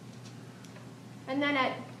 And then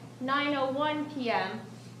at 9:01 p.m.,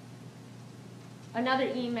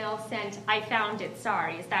 another email sent, I found it,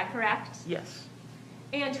 sorry. Is that correct? Yes.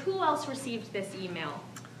 And who else received this email?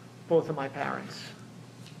 Both of my parents.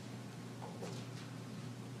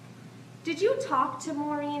 Did you talk to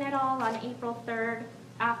Maureen at all on April 3rd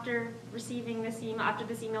after receiving this email, after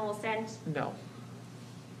this email was sent? No.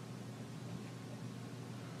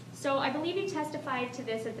 So I believe you testified to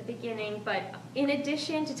this at the beginning, but in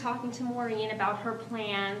addition to talking to Maureen about her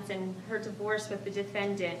plans and her divorce with the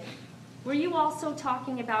defendant, were you also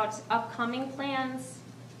talking about upcoming plans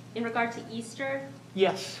in regard to Easter?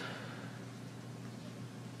 Yes.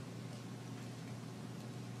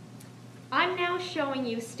 I'm now showing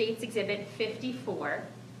you State's Exhibit 54.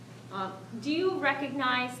 Do you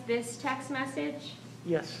recognize this text message?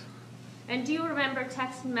 Yes. And do you remember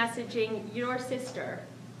text messaging your sister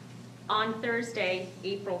on Thursday,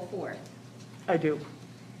 April 4th? I do.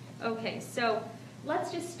 Okay, so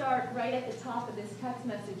let's just start right at the top of this text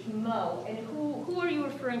message, Mo. And who are you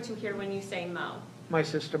referring to here when you say Mo? My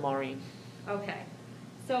sister Maureen. Okay,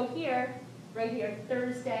 so here, right here,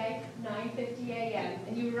 Thursday, 9:50 a.m.,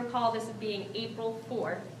 and you recall this as being April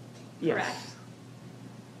 4th, Yes. correct?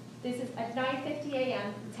 This is at 9:50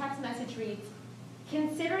 a.m., the text message reads,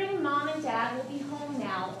 considering Mom and Dad will be home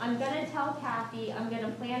now, I'm gonna tell Kathy I'm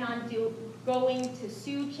gonna plan on going to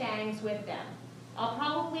Sue Chang's with them. I'll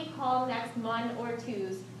probably call next month or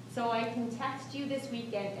two's so I can text you this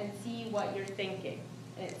weekend and see what you're thinking.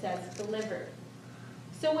 And it says delivered.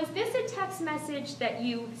 So was this a text message that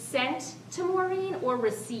you sent to Maureen or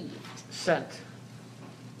received? Sent.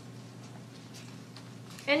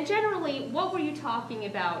 And generally, what were you talking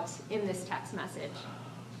about in this text message?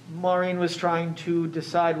 Maureen was trying to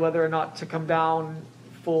decide whether or not to come down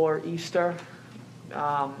for Easter.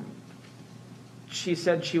 She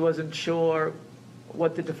said she wasn't sure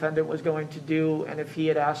what the defendant was going to do, and if he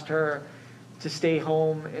had asked her to stay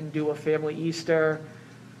home and do a family Easter,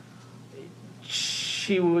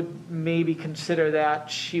 she would maybe consider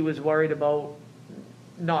that. She was worried about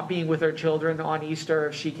not being with her children on Easter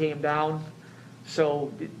if she came down.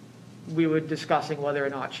 So we were discussing whether or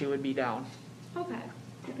not she would be down. Okay.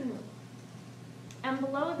 And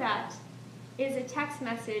below that is a text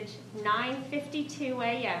message, 9:52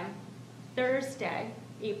 a.m., Thursday,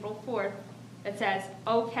 April 4th, that says,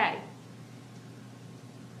 okay.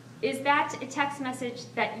 Is that a text message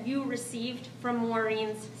that you received from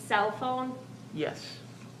Maureen's cell phone? Yes.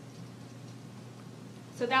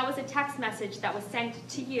 So that was a text message that was sent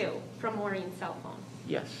to you from Maureen's cell phone.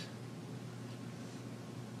 Yes.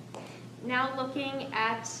 Now looking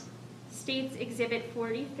at State's Exhibit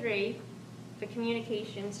 43, the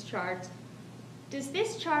communications chart, does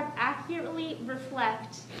this chart accurately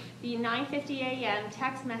reflect the 9:50 a.m.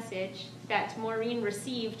 text message that Maureen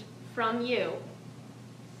received from you?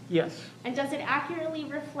 Yes. And does it accurately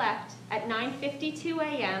reflect at 9:52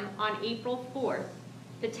 a.m. on April 4th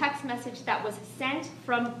the text message that was sent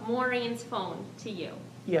from Maureen's phone to you?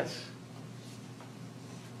 Yes.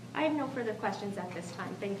 I have no further questions at this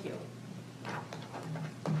time. Thank you.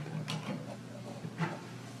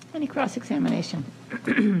 Any cross-examination?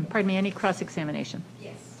 Pardon me, any cross-examination?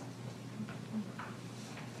 Yes.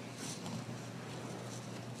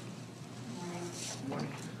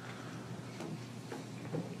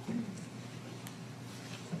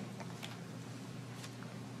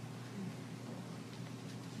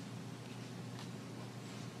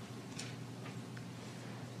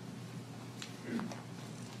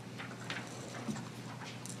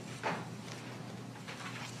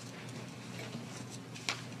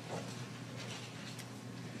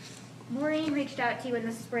 Maureen reached out to you in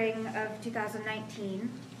the spring of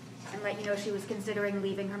 2019 and let you know she was considering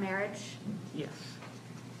leaving her marriage. Yes.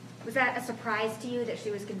 Was that a surprise to you that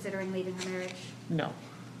she was considering leaving her marriage? No.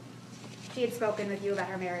 She had spoken with you about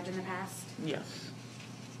her marriage in the past. Yes.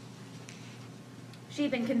 She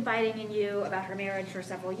had been confiding in you about her marriage for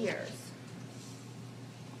several years.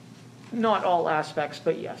 Not all aspects,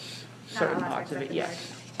 but yes. Not Certain all parts of aspects it, the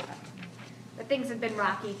yes. marriage. But things have been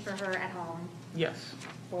rocky for her at home Yes.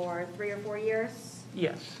 for 3 or 4 years.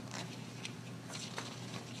 Yes.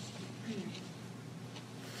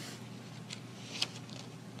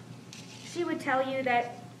 She would tell you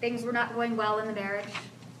that things were not going well in the marriage,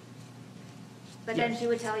 but then Yes. she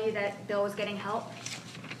would tell you that Bill was getting help.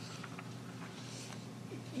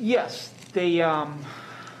 Yes, they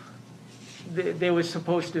was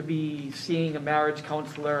supposed to be seeing a marriage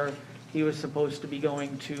counselor. He was supposed to be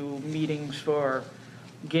going to meetings for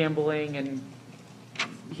gambling, and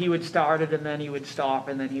he would start it and then he would stop,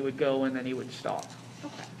 and then he would go and then he would stop.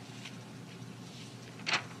 Okay.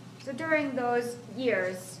 So during those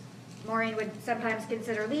years, Maureen would sometimes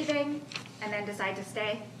consider leaving and then decide to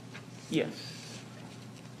stay. Yes.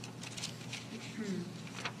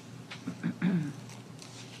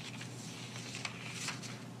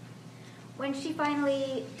 When she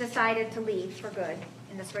finally decided to leave for good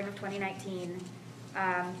in the spring of 2019,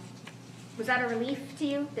 was that a relief to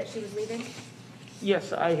you that she was leaving?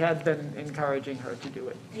 Yes, I had been encouraging her to do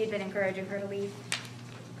it. You'd been encouraging her to leave?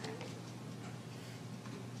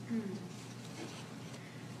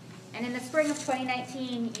 And in the spring of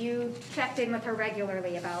 2019, you checked in with her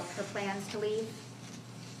regularly about her plans to leave?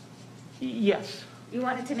 Yes, You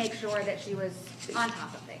wanted to make sure that she was on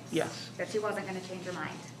top of things? Yes. That she wasn't going to change her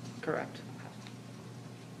mind? correct.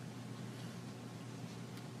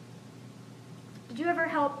 Did you ever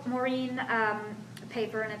help Maureen pay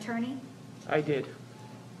for an attorney? I did.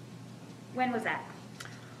 When was that?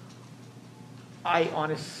 I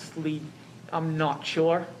honestly, I'm not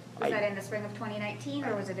sure. Was that in the spring of 2019,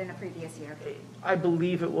 or was it in a previous year? I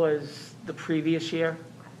believe it was the previous year.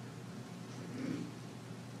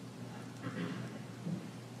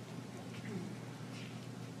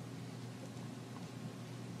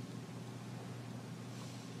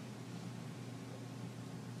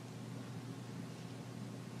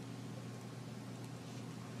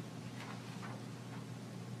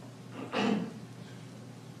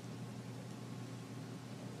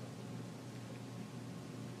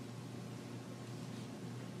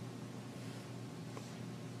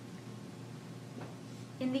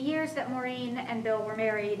 In the years that Maureen and Bill were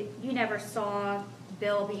married, you never saw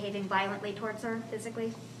Bill behaving violently towards her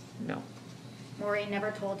physically? No. Maureen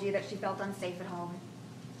never told you that she felt unsafe at home?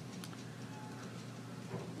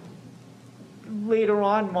 Later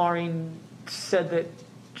on, Maureen said that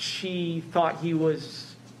she thought he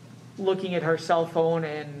was looking at her cell phone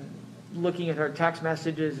and looking at her text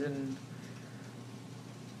messages and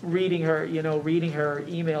reading her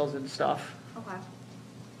emails and stuff. Okay.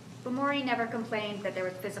 But Maureen never complained that there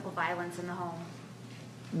was physical violence in the home?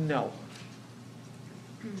 No.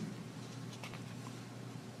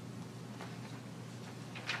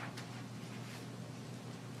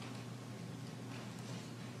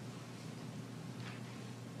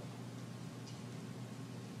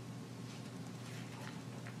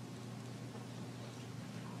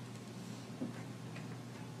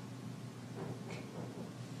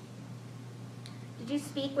 Did you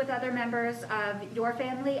speak with other members of your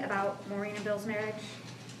family about Maureen and Bill's marriage?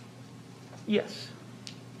 Yes.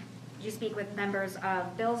 Did you speak with members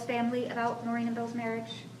of Bill's family about Maureen and Bill's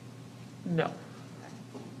marriage? No.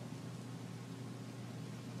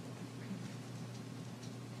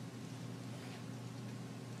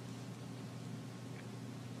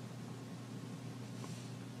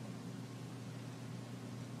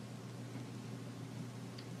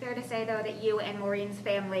 Fair to say, though, that you and Maureen's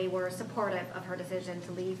family were supportive of her decision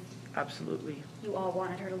to leave? Absolutely. You all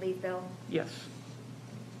wanted her to leave, Bill? Yes.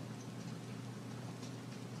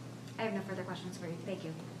 I have no further questions for you. Thank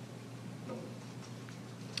you.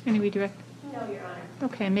 Any redirect? No, Your Honor.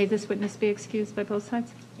 Okay, may this witness be excused by both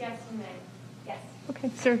sides? Yes, you may. Yes. Okay,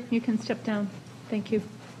 sir, you can step down. Thank you.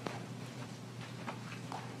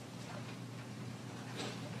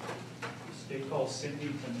 State call Cindee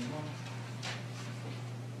Tanuma.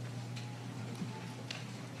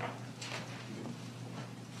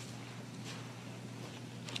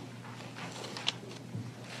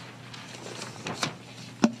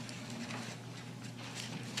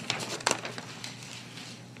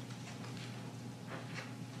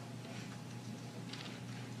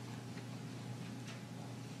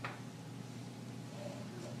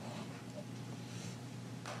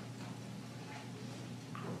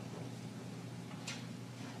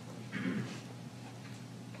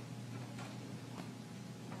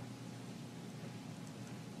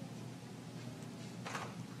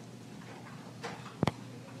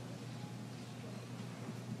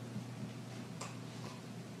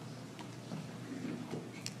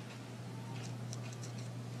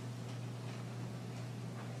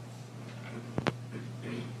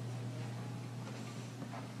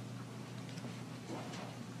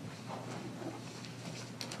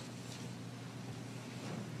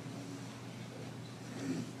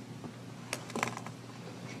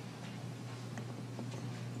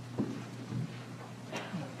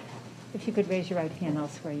 If you could raise your right hand, I'll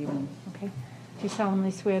swear you in, okay? Do you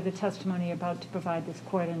solemnly swear the testimony you're about to provide this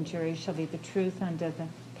court and jury shall be the truth under the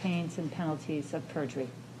pains and penalties of perjury?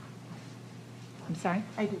 I'm sorry?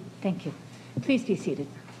 I do. Thank you. Please be seated.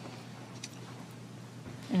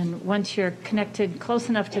 And once you're connected close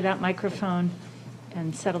enough to that microphone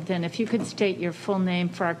and settled in, if you could state your full name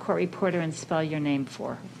for our court reporter and spell your name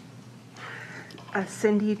for.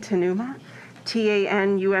 Cindee Tanuma,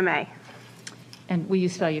 Tanuma. And will you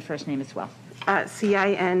spell your first name as well?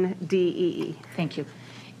 Cindee. Thank you.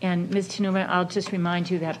 And Ms. Tanuma, I'll just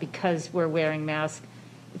remind you that because we're wearing masks,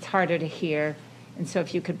 it's harder to hear. And so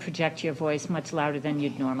if you could project your voice much louder than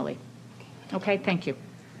you'd normally. Okay, thank you.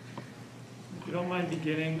 If you don't mind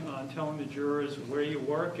beginning telling the jurors where you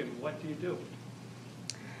work and what do you do?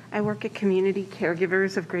 I work at Community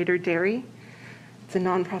Caregivers of Greater Derry. It's a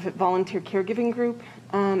nonprofit volunteer caregiving group,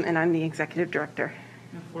 and I'm the executive director.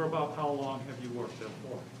 And for about how long have you worked there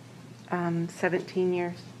for? 17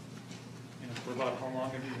 years. And for about how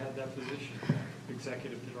long have you had that position,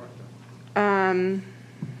 executive director?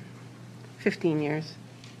 15 years.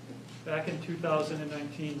 Back in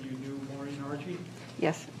 2019, you knew Maureen Argie?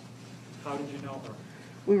 Yes. How did you know her?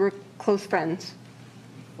 We were close friends.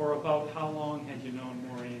 For about how long had you known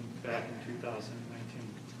Maureen back in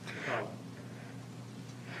 2019? About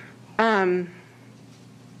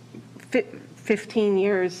 15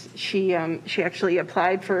 years. She actually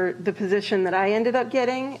applied for the position that I ended up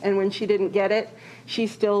getting, and when she didn't get it, she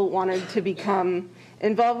still wanted to become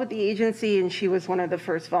involved with the agency, and she was one of the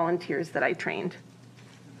first volunteers that I trained.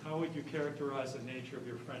 How would you characterize the nature of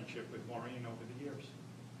your friendship with Maureen over the years?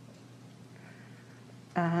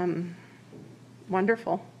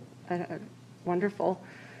 Wonderful. Wonderful.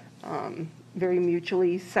 Very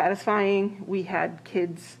mutually satisfying. We had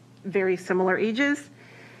kids very similar ages,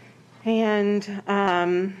 and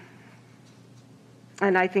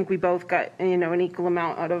I think we both got an equal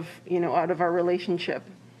amount out of our relationship.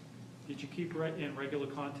 Did you keep in regular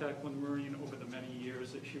contact with Maureen over the many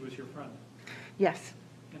years that she was your friend? Yes.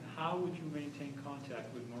 And how would you maintain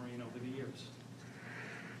contact with Maureen over the years?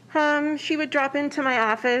 She would drop into my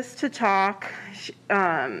office to talk.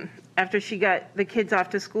 After she got the kids off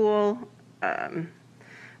to school,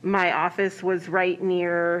 my office was right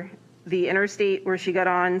near the interstate where she got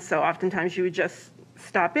on, so oftentimes she would just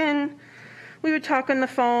stop in. We would talk on the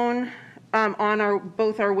phone on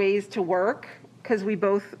both our ways to work, because we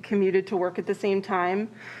both commuted to work at the same time.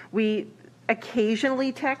 We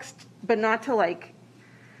occasionally text, but not to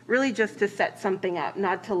really just to set something up,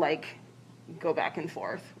 not to go back and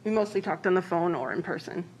forth. We mostly talked on the phone or in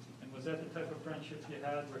person. And was that the type of friendship you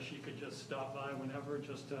had where she could just stop by whenever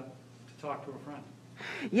just to talk to a friend?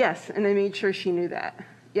 Yes, and I made sure she knew that.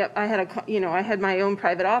 Yep, I had I had my own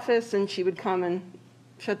private office, and she would come and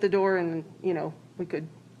shut the door, and we could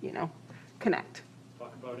connect.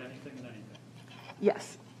 Talk about anything and anything.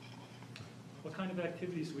 Yes. What kind of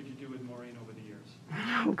activities would you do with Maureen over the years?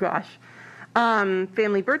 Oh gosh.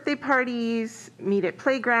 Family birthday parties, meet at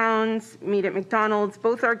playgrounds, meet at McDonald's.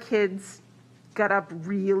 Both our kids got up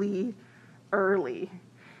really early,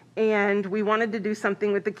 and we wanted to do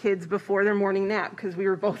something with the kids before their morning nap because we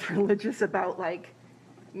were both religious about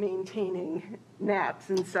maintaining naps.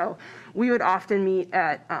 And so we would often meet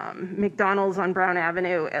at McDonald's on Brown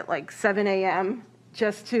Avenue at 7 a.m.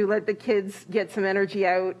 just to let the kids get some energy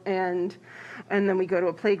out, and then we go to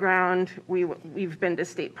a playground. We've been to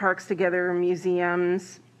state parks together,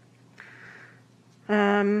 museums,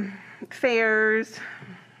 fairs,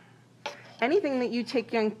 anything that you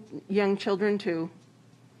take young children to,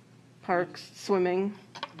 parks, swimming.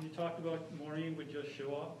 When you talked about Maureen would just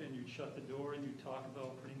show up and you'd shut the door and you'd talk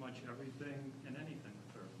about pretty much everything and anything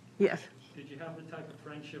with her. Yes. Did you have the type of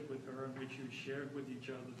friendship with her in which you shared with each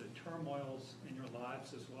other the turmoils in your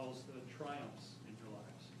lives as well as the triumphs in your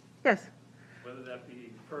lives? Yes. Whether that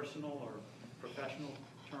be personal or professional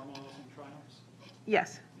turmoils and triumphs?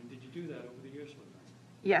 Yes. And did you do that over the years with her?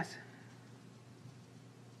 Yes.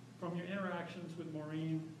 From your interactions with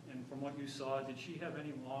Maureen and from what you saw, did she have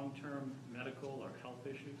any long-term medical or health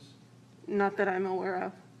issues? Not that I'm aware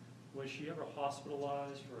of. Was she ever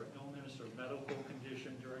hospitalized for illness or medical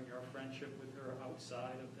condition during your friendship with her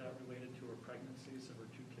outside of that related to her pregnancies of her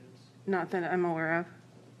two kids? Not that I'm aware of.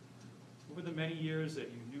 Over the many years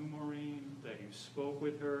that you knew Maureen, that you spoke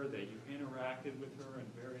with her, that you interacted with her in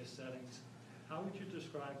various settings, how would you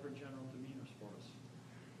describe her general demeanors for us?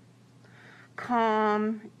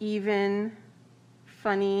 Calm, even,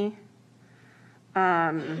 funny,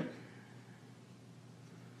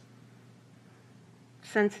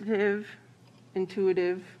 sensitive,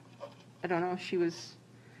 intuitive. I don't know. She was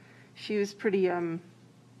pretty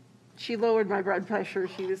she lowered my blood pressure.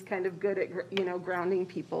 She was kind of good at, you know, grounding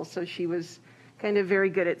people. So she was kind of very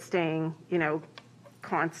good at staying, you know,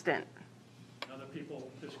 constant. Other people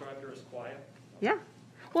described her as quiet. Yeah.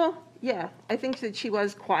 Well, yeah, I think that she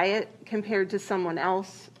was quiet compared to someone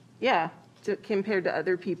else. Yeah, compared to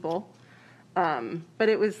other people. But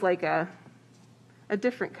it was like a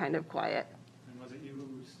different kind of quiet. And was it you who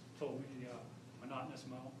told me monotonous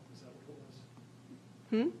Mo? Is that what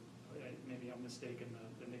it was? Maybe I'm mistaken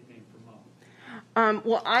the nickname for Mo.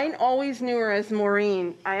 Well, I always knew her as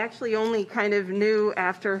Maureen. I actually only kind of knew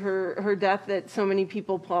after her death that so many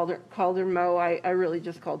people called her Mo. I really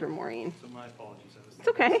just called her Maureen. So my apologies. I was It's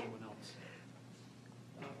okay. thinking of someone else.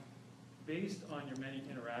 Based on your many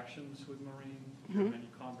interactions with Maureen, your many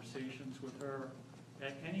conversations with her,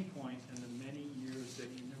 at any point in the many years that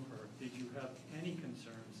you knew her, did you have any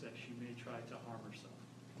concerns that she may try to harm herself?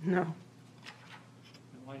 No,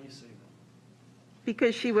 And why do you say that?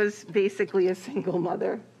 because she was basically a single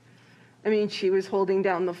mother. I mean, she was holding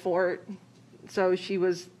down the fort, so she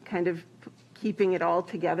was kind of keeping it all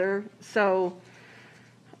together. So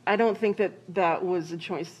I don't think that was a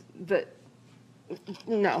choice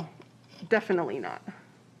no, definitely not.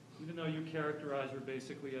 Even though you characterized her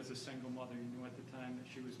basically as a single mother, you knew at the time that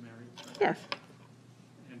she was married, right? Yes,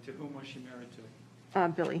 And to whom was she married to?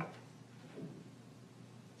 Billy.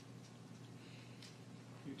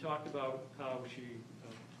 You talked about how she,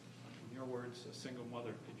 in your words, a single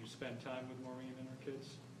mother. Did you spend time with Maureen and her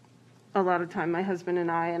kids? A lot of time, my husband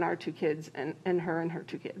and I and our two kids and her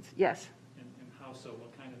 2 kids, yes. And how so?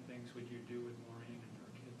 What kind of things would you do with Maureen and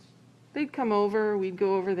her kids? They'd come over, we'd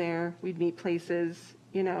go over there, we'd meet places,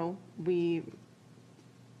 you know,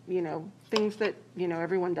 things that, you know,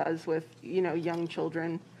 everyone does with, you know, young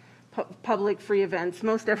children, public free events.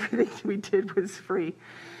 Most everything we did was free.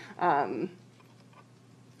 And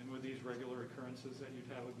were these regular occurrences that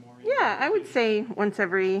you'd have with Maureen? Yeah, I would say once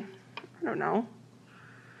every, I don't know,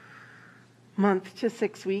 month to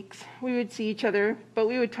 6 weeks, we would see each other, but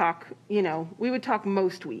we would talk, you know, we would talk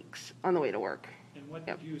most weeks on the way to work. And what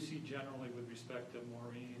did you see generally with respect to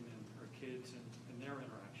Maureen and her kids and their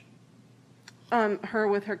interaction? Her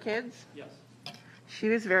with her kids? Yes. She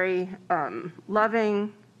was very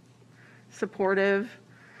loving, supportive,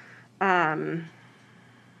 calm.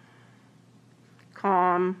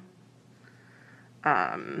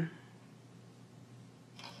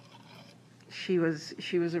 She was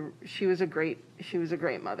a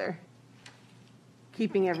great mother.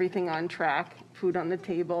 Keeping everything on track, food on the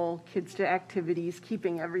table, kids to activities,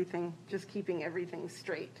 keeping everything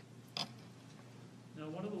straight. Now,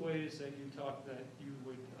 one of the ways that you talked that you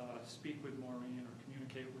would speak with Maureen or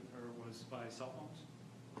communicate with her was by cell phones.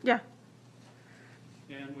 Yeah.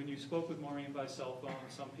 And when you spoke with Maureen by cell phone,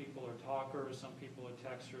 some people are talkers, some people are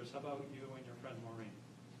texters. How about you and your friend Maureen?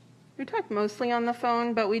 We talked mostly on the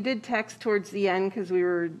phone, but we did text towards the end because we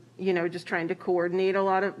were, you know, just trying to coordinate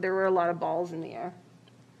there were a lot of balls in the air.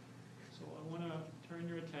 So I want to turn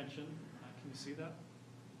your attention. Can you see that?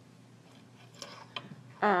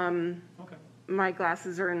 Okay. My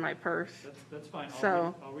glasses are in my purse. That's fine.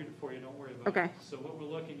 I'll read it for you. Don't worry about Okay. it. So what we're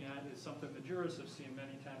looking at is something the jurors have seen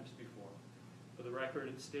many times before. For the record,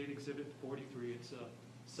 it's State Exhibit 43. It's a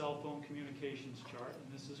cell phone communications chart,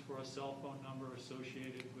 and this is for a cell phone number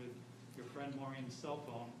associated with your friend Maureen's cell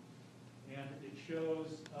phone. And it shows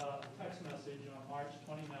a text message on March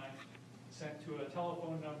 29th sent to a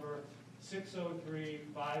telephone number 603-548-7059.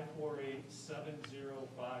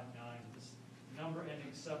 This number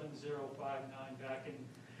ending 7059 back in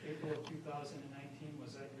April of 2019.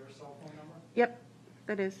 Was that your cell phone number? Yep,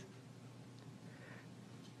 that is.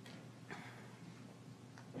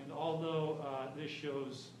 And although this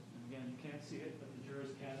shows, and again, you can't see it, but the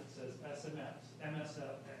jurors can, it says SMS,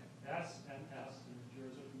 MSF, SMS, and the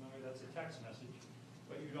jurors are familiar, that's a text message.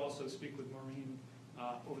 But you'd also speak with Maureen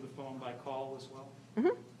over the phone by call as well?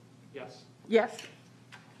 Mm-hmm. Yes. Yes.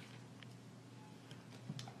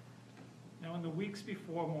 Now, in the weeks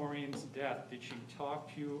before Maureen's death, did she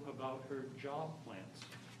talk to you about her job plans?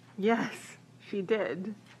 Yes, she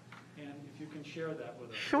did. And if you can share that with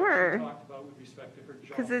us. Sure. What she talked about with respect to her job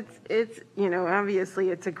Because plans. it's, you know, obviously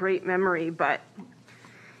it's a great memory, but,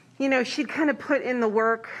 you know, she'd kind of put in the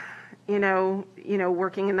work, you know,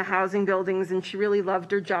 working in the housing buildings, and she really loved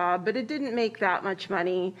her job, but it didn't make that much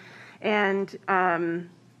money. And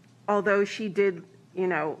although she did, you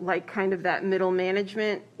know, like kind of that middle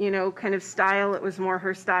management, you know, kind of style, it was more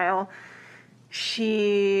her style.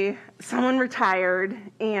 Someone retired,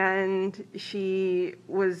 and she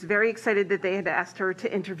was very excited that they had asked her to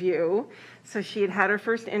interview. So she had her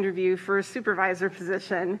first interview for a supervisor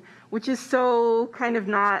position, which is so kind of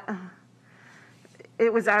not,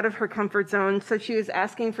 it was out of her comfort zone. So she was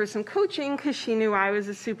asking for some coaching because she knew I was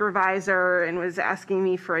a supervisor and was asking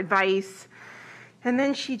me for advice. And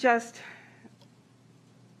then she just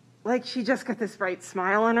got this bright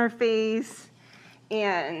smile on her face.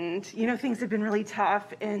 And, things had been really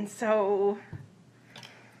tough. And so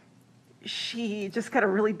she just got a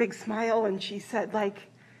really big smile and she said,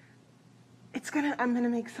 I'm going to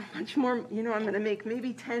make so much more, I'm going to make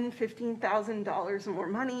maybe $10,000, $15,000 more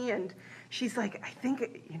money. And she's like, I think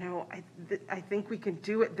we can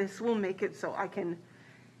do it. This will make it so I can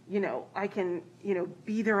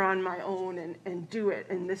be there on my own and do it.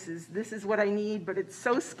 And this is what I need, but it's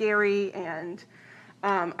so scary. And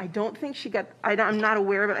I don't think she got, I'm not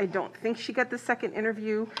aware, but I don't think she got the second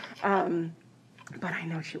interview. But I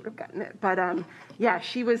know she would have gotten it. But yeah,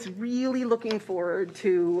 she was really looking forward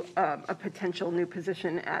to a potential new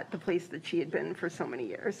position at the place that she had been for so many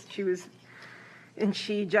years. She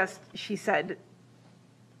said,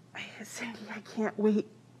 Cindee, I can't wait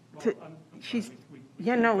to, We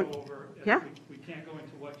can't go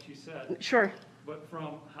into what she said. Sure. But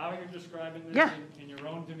from how you're describing this in your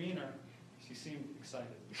own demeanor, she seemed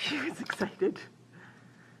excited. She was excited.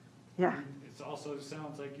 Yeah. It also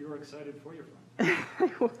sounds like you were excited for your friend.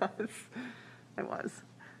 I was.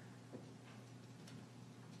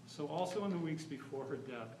 So also in the weeks before her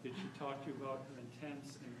death, did she talk to you about her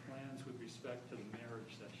intents and plans with respect to the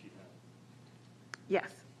marriage that she had?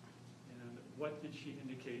 Yes. And what did she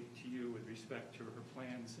indicate to you with respect to her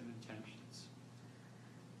plans and intentions?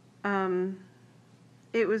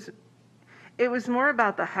 It was more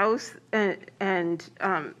about the house and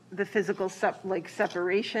the physical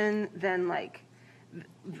separation than like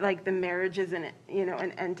the marriage is an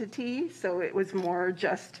entity. So it was more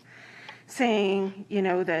just saying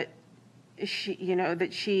that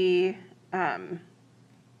she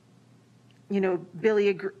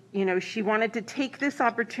Billy she wanted to take this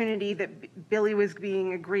opportunity that Billy was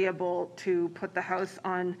being agreeable to put the house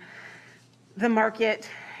on the market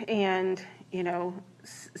and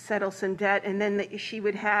settle some debt, and then she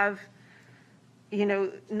would have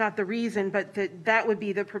not the reason, but that would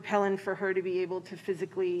be the propellant for her to be able to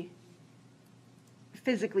physically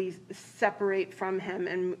separate from him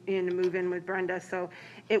and move in with Brenda. So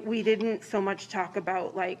we didn't so much talk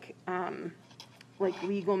about like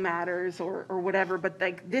legal matters or whatever, but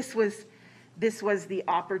this was the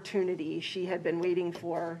opportunity she had been waiting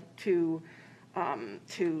for to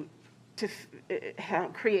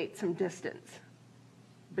create some distance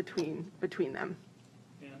between them.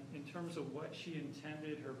 And in terms of what she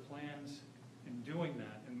intended, her plans in doing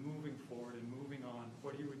that and moving forward and moving on,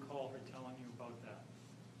 what do you recall her telling you about that?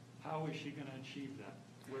 How was she going to achieve that?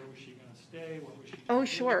 Where was she going to stay? What was she going to do? Oh,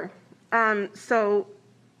 sure. So,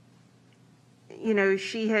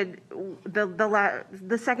 she had,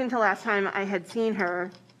 the second to last time I had seen her,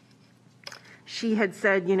 she had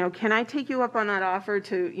said, can I take you up on that offer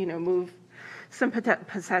to, move some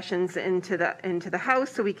possessions into the house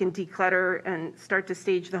so we can declutter and start to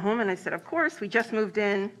stage the home? And I said, of course, we just moved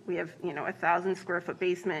in. We have, 1,000 square foot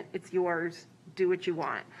basement. It's yours. Do what you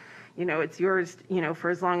want. It's yours, for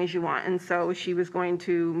as long as you want. And so she was going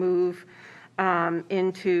to move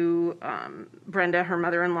into Brenda, her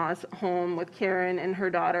mother-in-law's home with Karen and her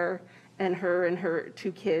daughter and her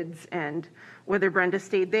 2 kids. And whether Brenda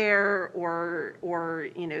stayed there or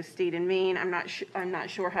stayed in Maine, I'm not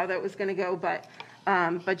sure how that was going to go.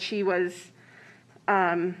 But she was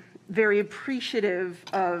very appreciative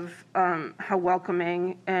of how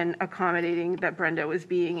welcoming and accommodating that Brenda was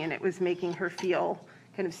being, and it was making her feel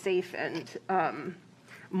kind of safe and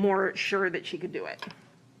more sure that she could do it.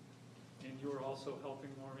 And you were also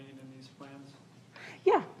helping Maureen in these plans?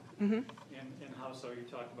 Yeah. Mm-hmm. And how so? You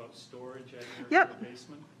talked about storage at your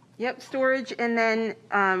basement? Yep, storage. And then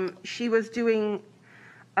she was doing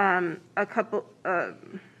a couple,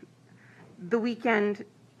 the weekend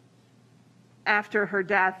after her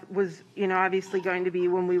death was, obviously going to be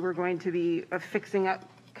when we were going to be fixing up,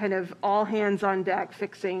 kind of all hands on deck,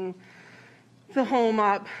 fixing the home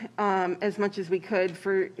up as much as we could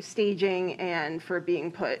for staging and for being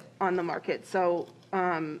put on the market. So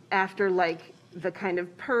after the kind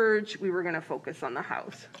of purge, we were going to focus on the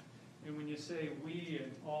house. And when you say we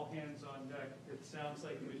and all hands on deck, it sounds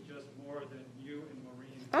like it was just more than you and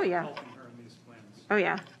Maureen helping her in these plans. Oh,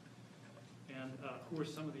 yeah. And who are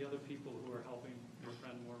some of the other people who are helping your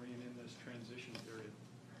friend Maureen in this transition period?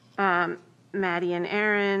 Maddie and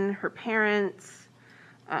Aaron, her parents,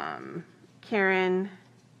 Karen,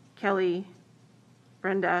 Kelly,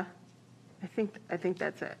 Brenda. I think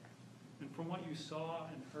that's it. And from what you saw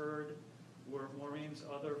and heard, were Maureen's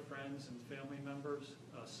other friends and family members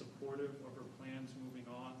supportive of her plans moving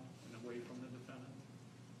on and away from the defendant?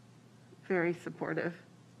 very supportive.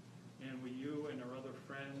 And were you and her other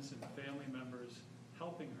friends and family members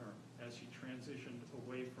helping her as she transitioned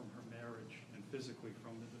away from her marriage and physically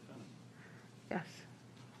from the defendant? Yes.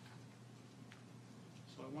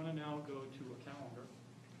 So I want to now go to a calendar.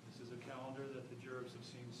 This is a calendar that the jurors have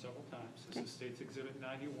seen several times. This is State's Exhibit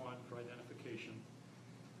 91 for identification.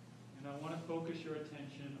 And I want to focus your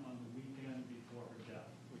attention on the weekend before her death,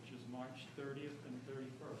 which is March 30th and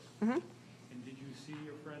 31st. Mm-hmm. And did you see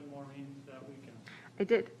your friend Maureen that weekend? I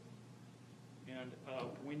did. And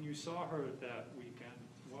when you saw her that weekend,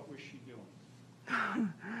 what was she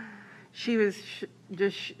doing? She was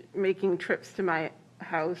just making trips to my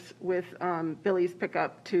house with Billy's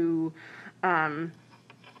pickup to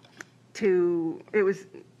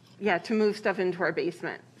move stuff into our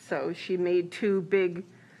basement. So she made two big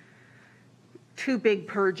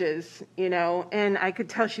purges, and I could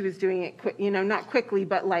tell she was doing it quick, not quickly,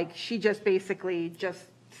 but like she just basically just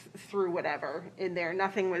threw whatever in there.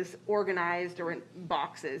 Nothing was organized or in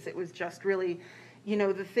boxes. It was just really,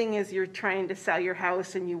 the thing is you're trying to sell your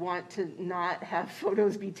house and you want to not have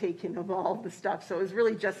photos be taken of all the stuff. So it was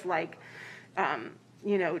really just like,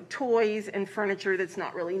 toys and furniture that's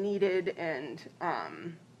not really needed and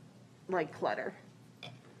like clutter.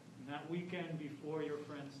 And that weekend before your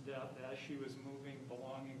friend's death, as she was moving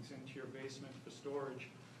belongings into your basement for storage,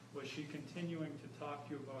 was she continuing to talk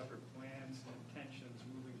to you about her plans and intentions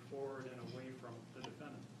moving forward and away from the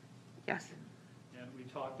defendant? Yes. And we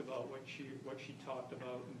talked about what she talked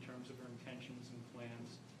about in terms of her intentions and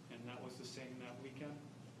plans, and that was the same that weekend?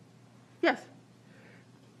 Yes.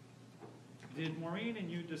 Did Maureen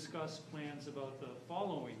and you discuss plans about the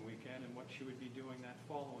following weekend and what she would be doing that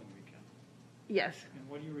following weekend? Yes. And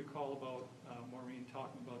what do you recall about Maureen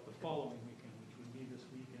talking about the following weekend, which would be this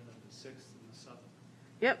weekend of the 6th and the 7th?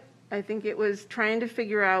 Yep. I think it was trying to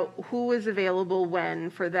figure out who was available when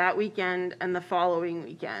for that weekend and the following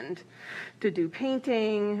weekend to do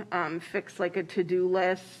painting, fix like a to-do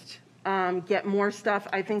list, get more stuff.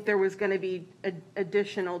 I think there was going to be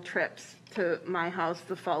additional trips to my house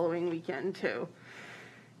the following weekend too.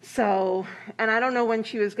 So, and I don't know when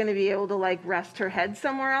she was going to be able to like rest her head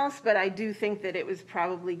somewhere else, but I do think that it was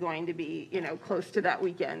probably going to be, close to that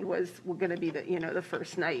weekend was going to be the, the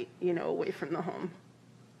first night, away from the home.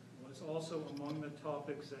 Was also among the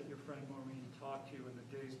topics that your friend Maureen talked to you in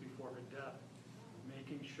the days before her death,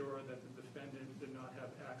 making sure that the defendant did not have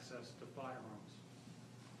access to firearms.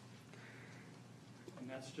 And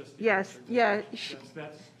that's just a yes, yes or no. yeah.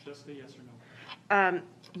 That's just a yes or no.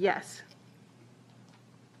 Yes.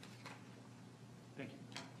 Thank you.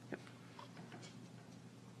 Yep.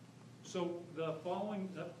 So the following,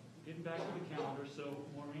 getting back to the calendar, so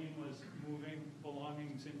Maureen was moving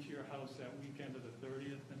belongings into your house that weekend of the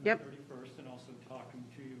 30th and the 31st, and also talking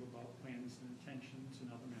to you about plans and intentions and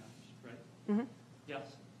other matters, right? Mm-hmm.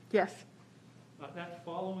 Yes? Yes. That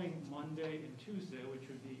following Monday and Tuesday, which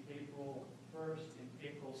would be April 1st and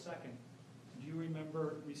April 2nd, do you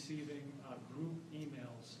remember receiving group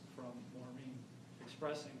emails from Maureen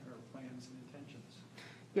expressing her plans and intentions?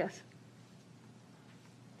 Yes.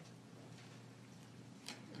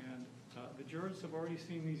 And the jurors have already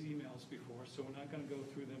seen these emails before, so we're not going to go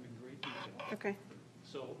through them in great detail. Okay.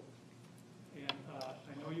 So, and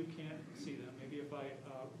I know you can't see them. Maybe if I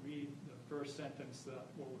read the first sentence, that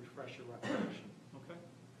will refresh your recollection. Okay?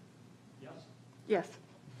 Yes? Yes.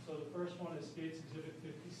 So the first one is State's Exhibit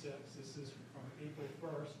 56. This is from April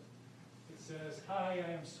 1st. It says, "Hi,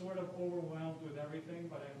 I am sort of overwhelmed with everything,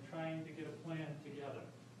 but I'm trying to get a plan together."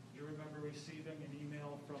 Do you remember receiving an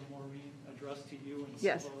email from Maureen addressed to you and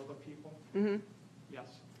yes. several other people? Mm-hmm.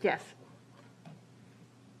 Yes. Yes.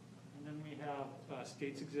 And then we have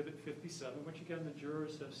State's Exhibit 57, which again the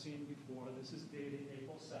jurors have seen before. This is dated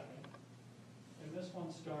April 2nd. And this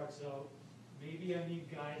one starts out, "Maybe I need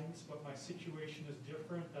guidance, but my situation is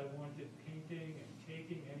different. I wanted painting and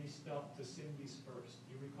taking any stuff to Cindee's first."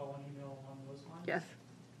 Do you recall an email along those lines? Yes.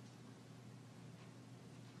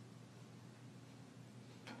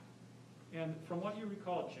 And from what you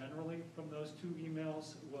recall generally from those two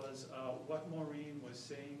emails, was what Maureen was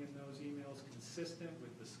saying in those emails consistent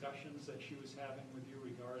with discussions that she was having with you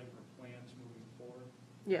regarding her plans moving forward?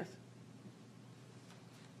 Yes.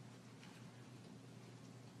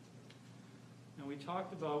 Now, we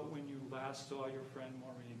talked about when you last saw your friend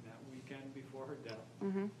Maureen that weekend before her death.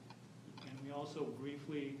 Mm-hmm. And we also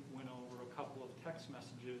briefly went over a couple of text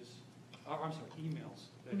messages, emails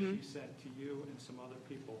that she sent to you and some other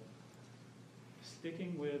people.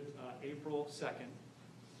 Sticking with April 2nd,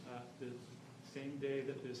 the same day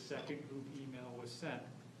that this second group email was sent,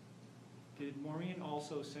 did Maureen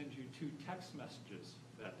also send you two text messages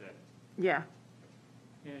that day? Yeah.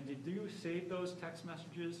 And did you save those text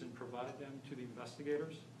messages and provide them to the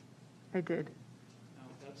investigators? I did. Now,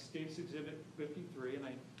 that's State's Exhibit 53, and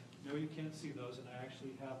I know you can't see those, and I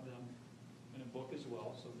actually have them in a book as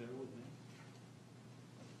well, so bear with me.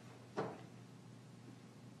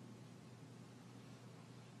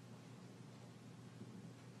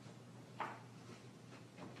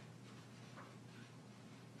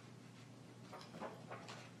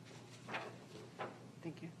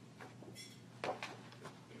 Thank you.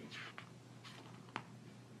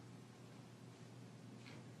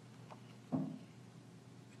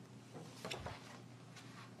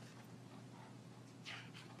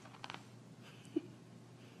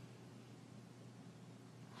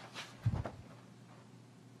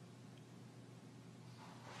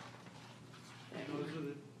 And those are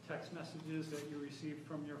the text messages that you received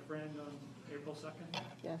from your friend on April 2nd?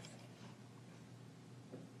 Yes.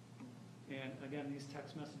 And again, these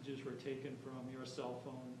text messages were taken from your cell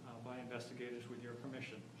phone by investigators with your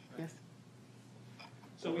permission, right? Yes.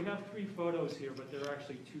 So we have 3 photos here, but there are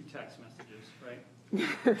actually 2 text messages, right?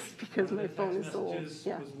 Yes, because One my of the phone text is so old. messages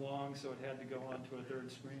Yeah. was long, so it had to go onto a third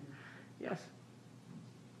screen. Yes.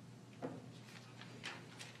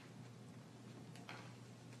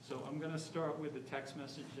 So I'm going to start with the text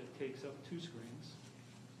message that takes up 2 screens.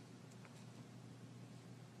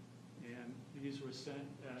 And these were sent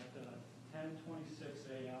at 10:26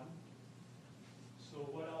 a.m. So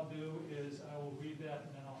what I'll do is I will read that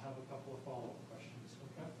and then I'll have a couple of follow-up questions,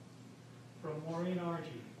 okay? From Maureen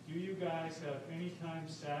Argie, do you guys have any time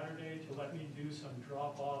Saturday to let me do some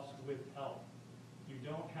drop-offs with help? You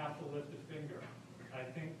don't have to lift a finger. I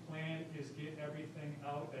think plan is get everything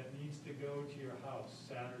out that needs to go to your house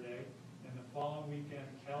Saturday. And the following weekend,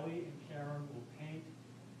 Kelly and Karen will paint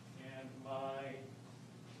and my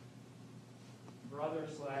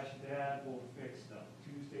brother/dad will fix stuff.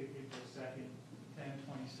 Tuesday, April 2nd,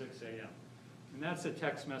 10:26 a.m. And that's a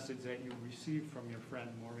text message that you received from your friend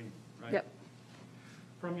Maureen, right? Yep.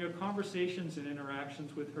 From your conversations and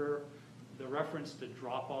interactions with her, the reference to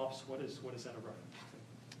drop-offs, what is that a reference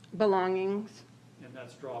to? Belongings. And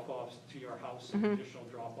that's drop-offs to your house, Mhm. additional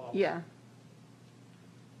drop-offs? Yeah.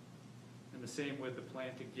 And the same with the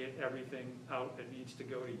plan to get everything out that needs to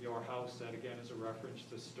go to your house, that again is a reference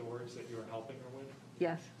to storage that you're helping her with?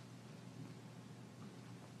 Yes.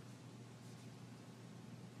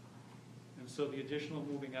 And so the additional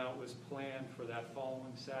moving out was planned for that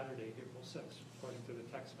following Saturday, April 6th, according to the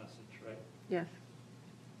text message, right? Yes.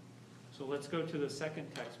 So let's go to the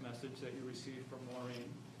second text message that you received from Maureen.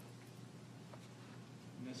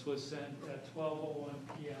 And this was sent at 12:01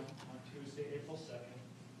 p.m. on Tuesday, April 2nd.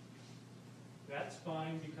 That's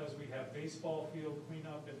fine because we have baseball field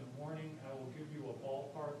cleanup in the morning. I will give you a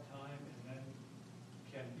ballpark time and then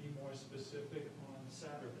can be more specific on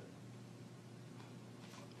Saturday.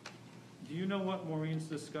 Do you know what Maureen's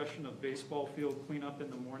discussion of baseball field cleanup in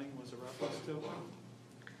the morning was a reference to?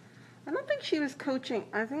 I don't think she was coaching.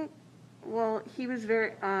 I think, well, he was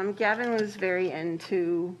very, Gavin was very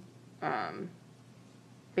into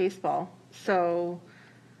baseball. So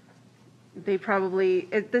they probably,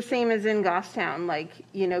 the same as in Goffstown, like,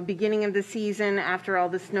 you know, beginning of the season, after all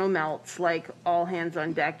the snow melts, like all hands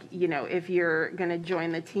on deck, you know, if you're going to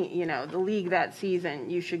join the team, you know, the league that season,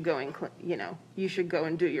 you should go and, you know, you should go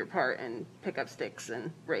and do your part and pick up sticks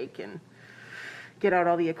and rake and get out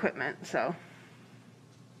all the equipment, so.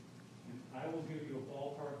 I will give you a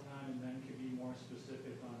ballpark time and then can be more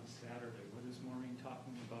specific on Saturday. What is Maureen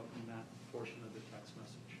talking about in that portion of the text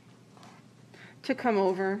message? To come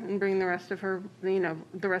over and bring the rest of her, you know,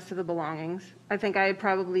 the rest of the belongings. I think I had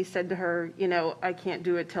probably said to her, you know, I can't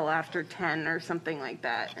do it till after 10 or something like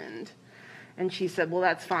that. And she said, well,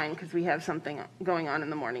 that's fine because we have something going on in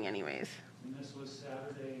the morning anyways. And this was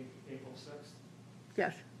Saturday, April 6th?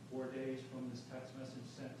 Yes. 4 days from this text message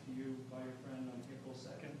sent to you by your friend on April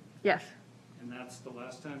 2nd? Yes, And that's the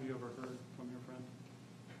last time you ever heard from your friend?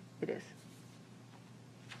 it is.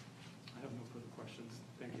 I have no further questions.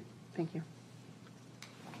 Thank you. Thank you.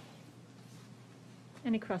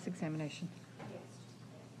 Any cross-examination?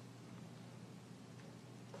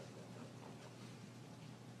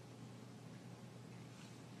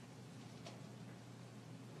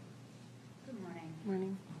 Good morning.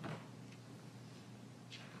 Morning.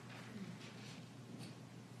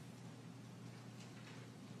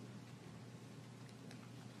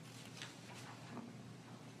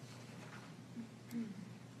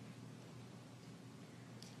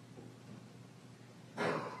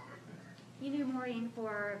 You knew Maureen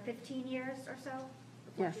for 15 years or so?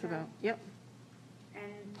 before Yes, she died? about, yep.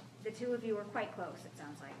 And the two of you were quite close, it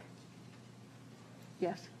sounds like.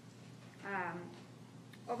 Yes.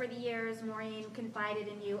 over the years, Maureen confided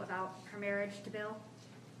in you about her marriage to Bill?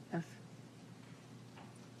 Yes.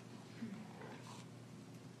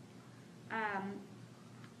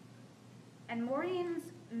 And Maureen's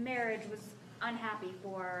marriage was unhappy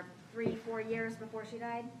for 3-4 years before she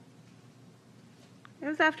died? It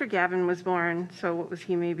was after Gavin was born, so what was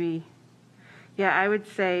he, maybe, yeah, I would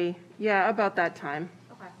say, yeah, about that time.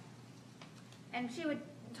 Okay. And she would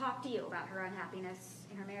talk to you about her unhappiness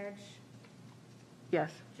in her marriage?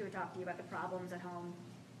 Yes, She would talk to you about the problems at home?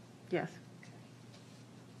 yes.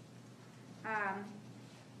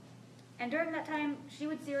 And during that time, she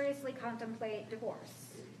would seriously contemplate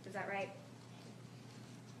divorce. Is that right?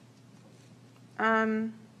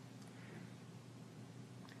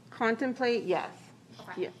 Contemplate, yes.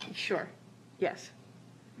 Okay. Yeah, sure, yes.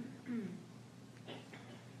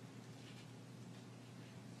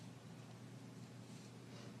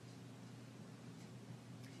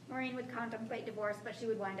 Maureen would contemplate divorce, but she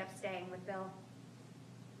would wind up staying with Bill.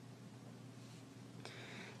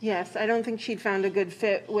 Yes, I don't think she'd found a good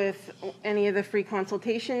fit with any of the free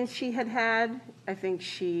consultations she had had. I think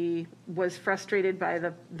she was frustrated by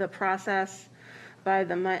the process, by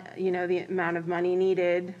the the amount of money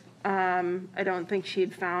needed. I don't think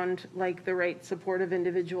she'd found like the right supportive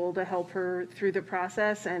individual to help her through the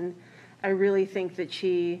process, and I really think that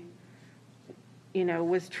she,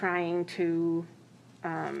 was trying to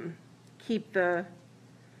keep the.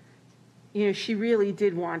 She really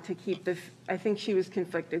did want to keep I think she was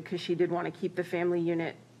conflicted because she did want to keep the family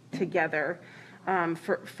unit together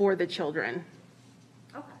for the children.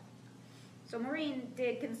 Okay. So Maureen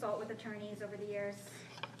did consult with attorneys over the years?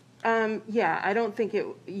 Yeah, I don't think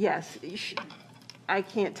yes. I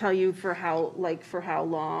can't tell you for how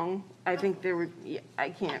long. I think there were, I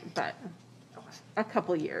can't, but a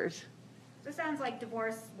couple years. So it sounds like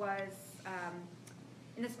divorce was,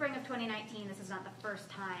 in the spring of 2019, this is not the first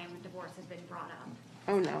time divorce has been brought up.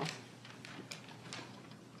 Oh, no.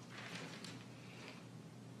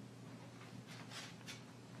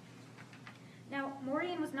 Now,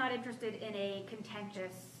 Maureen was not interested in a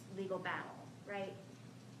contentious legal battle, right?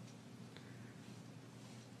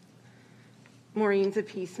 Maureen's a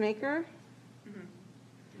peacemaker.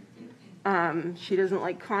 She doesn't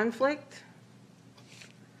like conflict.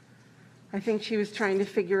 I think she was trying to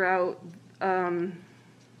figure out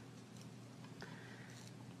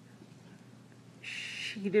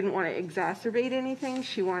she didn't want to exacerbate anything.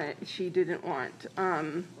 She didn't want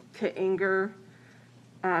to anger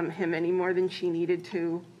him any more than she needed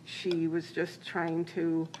to. She was just trying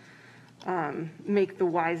to make the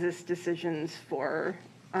wisest decisions for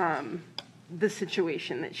the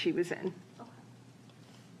situation that she was in.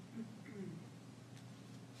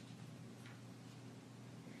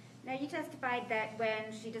 Now, you testified that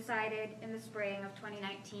when she decided in the spring of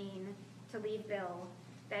 2019 to leave Bill,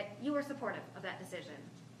 that you were supportive of that decision.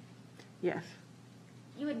 Yes.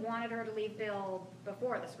 You had wanted her to leave Bill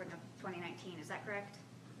before the spring of 2019, is that correct?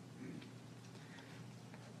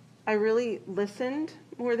 I really listened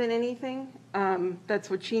more than anything. That's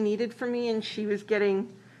what she needed from me, and she was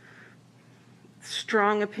getting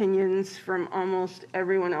strong opinions from almost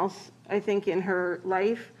everyone else, I think, in her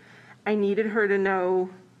life. I needed her to know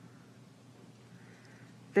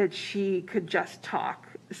that she could just talk.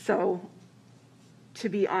 So, to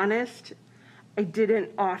be honest, I didn't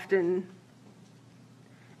often,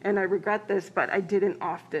 and I regret this, but I didn't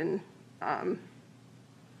often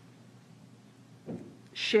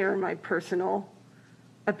share my personal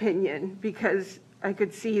opinion because I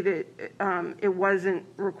could see that it wasn't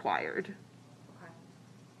required. Okay.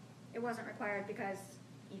 It wasn't required because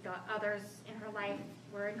you thought others in her life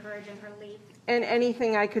were encouraging her to leave? And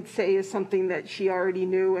anything I could say is something that she already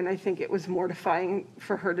knew, and I think it was mortifying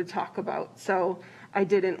for her to talk about. So I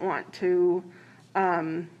didn't want to,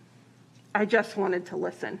 I just wanted to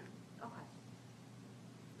listen. Okay.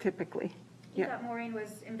 Typically. You Yeah. thought Maureen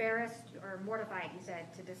was embarrassed or mortified, you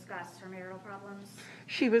said, to discuss her marital problems?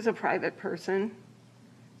 She was a private person.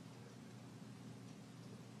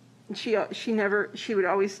 She would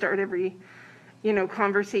always start every,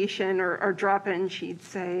 conversation or drop in, she'd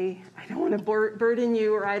say, I don't want to burden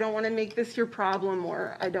you, or I don't want to make this your problem,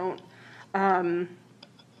 or I don't want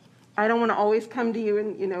to always come to you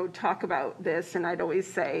and, talk about this. And I'd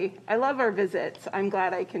always say, I love our visits. I'm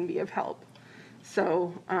glad I can be of help.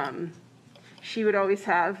 So, she would always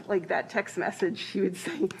have like that text message. She would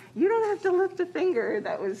say, you don't have to lift a finger.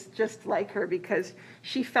 That was just like her because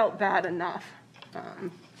she felt bad enough.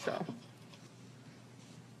 So.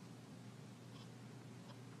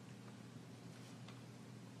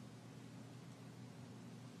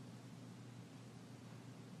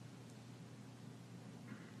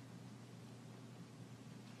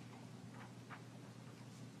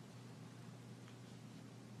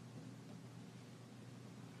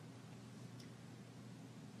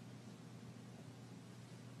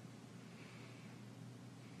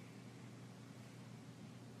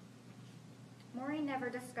 Maureen never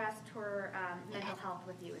discussed her mental health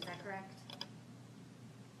with you, is that correct?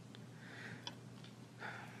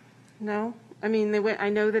 No, I mean, I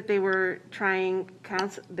know that they were trying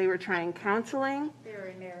counseling. They were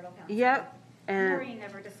in marital counseling? Yep, and Maureen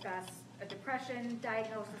never discussed a depression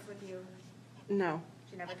diagnosis with you? no,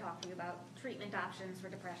 She never talked to you about treatment options for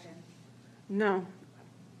depression? no.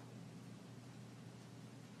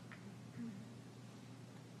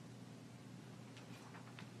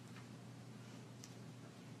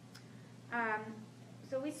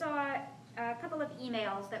 So we saw a couple of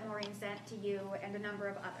emails that Maureen sent to you and a number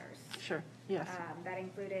of others. Sure, yes, That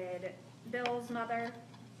included Bill's mother,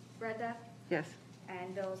 Brenda, yes,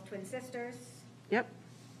 and Bill's twin sisters. yep,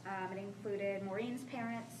 It included Maureen's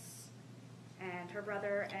parents and her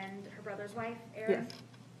brother and her brother's wife, Erin.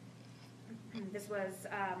 yes, This was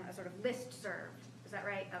a sort of listserv, is that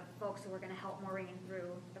right, of folks who were going to help Maureen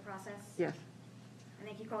through the process? yes, I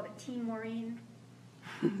think you called it Team Maureen.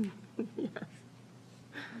 yes.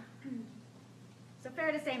 So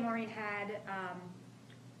fair to say Maureen had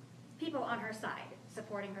people on her side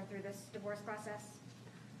supporting her through this divorce process?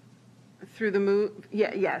 Through the move,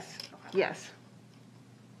 yeah, yes, yes,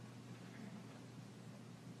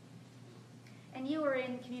 And you were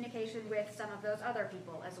in communication with some of those other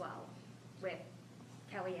people as well, with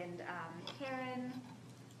Kelly and Karen,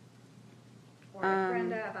 or with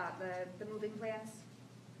Brenda about the moving plans?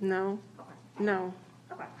 no, Okay. no.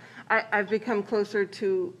 Okay. I've become closer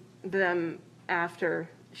to them after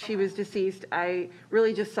she was deceased. I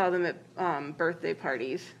really just saw them at birthday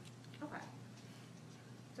parties. Okay.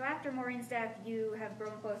 So after Maureen's death, you have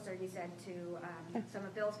grown closer, you said, to some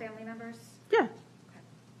of Bill's family members? Yeah,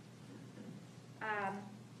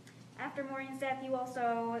 After Maureen's death, you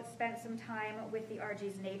also spent some time with the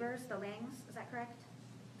Argie's neighbors, the Langs, is that correct?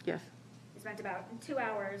 yes, You spent about 2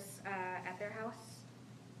 hours at their house.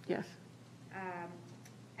 yes,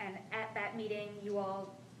 And at that meeting, you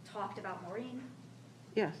all talked about Maureen,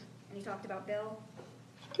 yes, and you talked about Bill.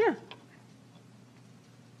 yeah.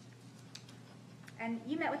 And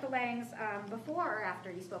you met with the Langs before or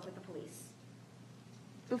after you spoke with the police?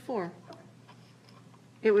 Before.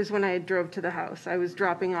 It was when I had drove to the house. I was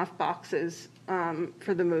dropping off boxes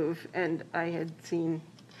for the move, and I had seen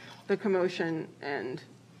the commotion and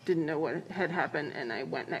didn't know what had happened, and I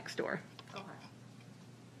went next door. Okay.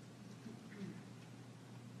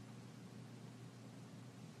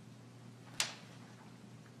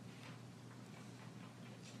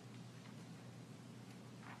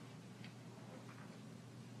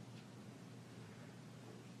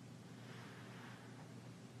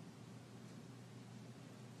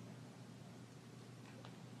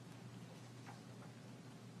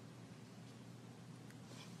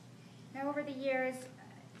 Now, over the years,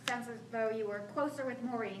 it sounds as though you were closer with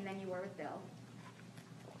Maureen than you were with Bill.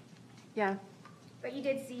 Yeah, But you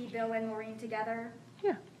did see Bill and Maureen together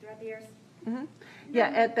yeah. throughout the years? Hmm.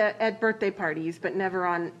 Yeah, at birthday parties, but never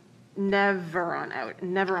on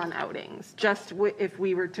outings. Just if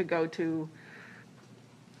we were to go to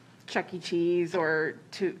Chuck E. Cheese or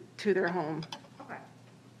to their home. Okay.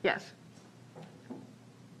 Yes,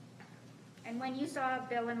 And when you saw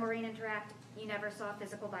Bill and Maureen interact, you never saw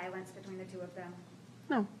physical violence between the two of them?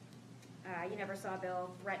 no, You never saw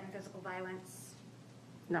Bill threaten physical violence?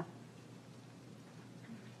 no,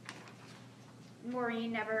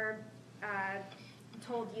 Maureen never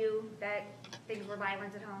told you that things were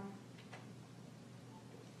violent at home?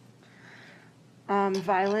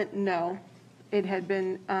 Violent, no. It had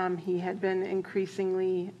been, he had been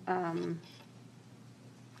increasingly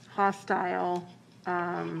hostile,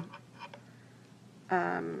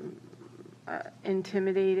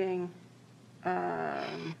 intimidating.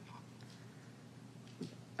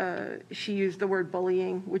 She used the word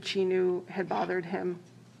bullying, which she knew had bothered him.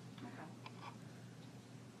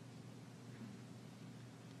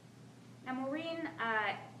 Now, Maureen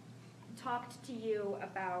talked to you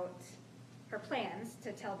about her plans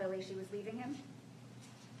to tell Billy she was leaving him,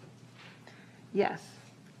 Yes,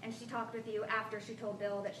 and she talked with you after she told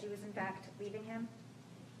Bill that she was in fact leaving him.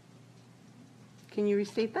 can you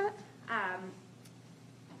restate that?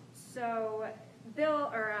 So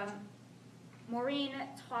Maureen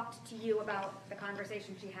talked to you about the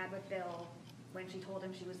conversation she had with Bill when she told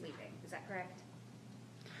him she was leaving. Is that correct?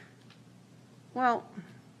 Well,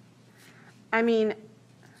 I mean,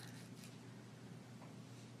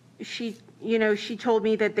 she told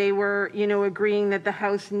me that they were, agreeing that the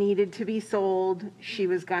house needed to be sold. She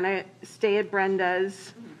was gonna stay at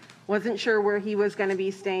Brenda's. Wasn't sure where he was gonna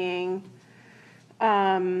be staying.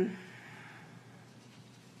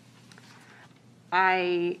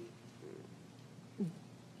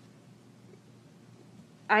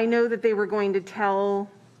 I know that they were going to tell,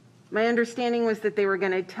 my understanding was that they were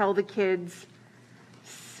going to tell the kids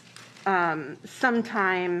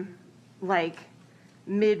sometime like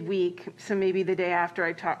midweek, so maybe the day after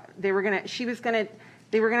I talked, they were going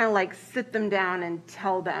to like sit them down and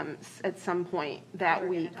tell them at some point that We're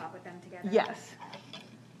gonna week. talk with them together. Yes.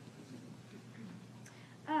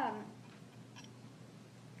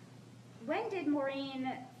 When did Maureen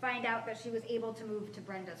find out that she was able to move to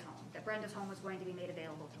Brenda's home, that Brenda's home was going to be made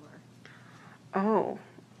available to her? Oh,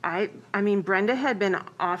 I mean, Brenda had been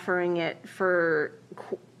offering it for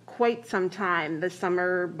quite some time, the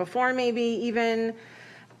summer before maybe even.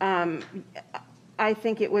 I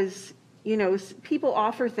think it was, you know, people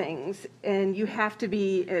offer things and you have to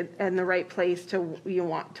be in the right place to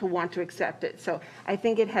want to accept it. So I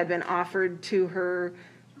think it had been offered to her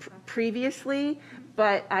previously,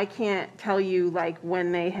 but I can't tell you like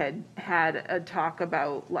when they had a talk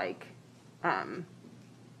about like,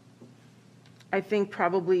 I think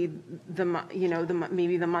probably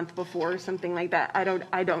maybe the month before or something like that. I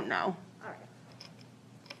don't know. All right.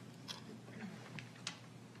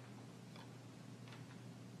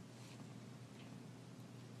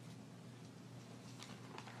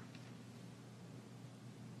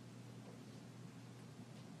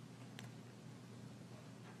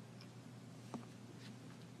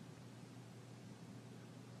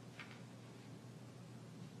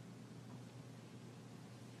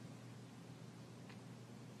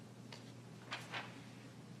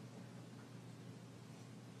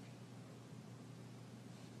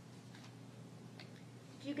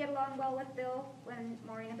 Did you get along well with Bill when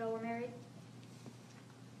Maureen and Bill were married?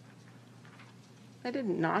 I did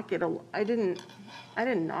not get along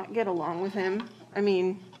with him. I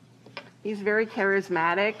mean, he's very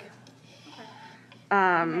charismatic.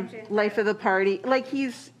 Life of the party. Like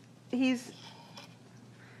he's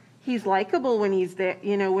likable when he's there,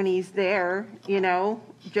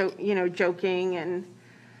 joking and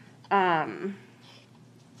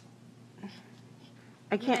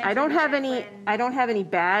I don't have any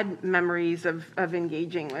bad memories of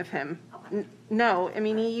engaging with him. Okay. No, I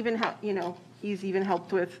mean, he's even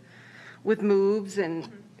helped with moves and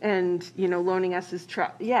loaning us his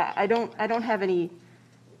truck. Yeah, I don't have any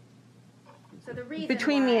So the reason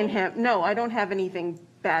between me why- and him. No, I don't have anything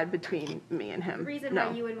bad between me and him. The reason No.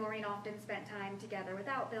 why you and Maureen often spent time together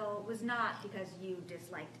without Bill was not because you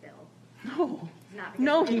disliked Bill. No, Not because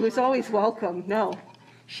no, you he didn't was want always to. welcome. No,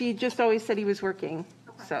 she just always said he was working.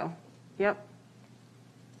 Okay. So, yep.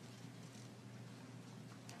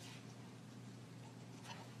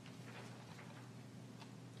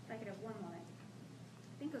 If I could have one moment.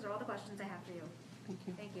 I think those are all the questions I have for you. Thank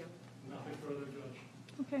you. Thank you. Nothing further, Judge.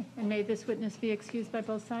 Okay, and may this witness be excused by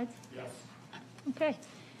both sides? Yes. Okay.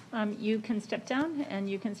 You can step down, and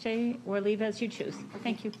you can stay or leave as you choose.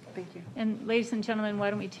 Thank you. Thank you. And ladies and gentlemen,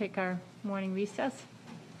 why don't we take our morning recess?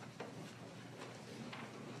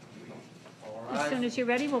 All As soon right. as you're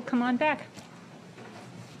ready, we'll come on back.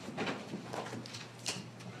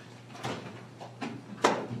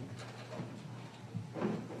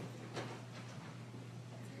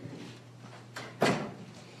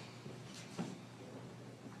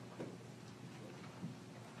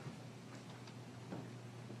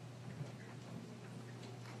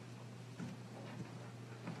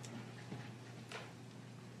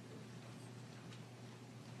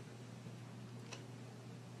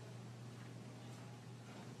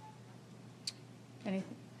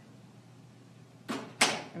 Anything?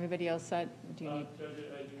 Everybody else set? Do you need? Judge,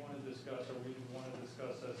 I do want to discuss, or we want to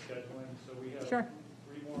discuss scheduling. So we have Sure.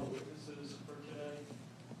 3 more witnesses for today.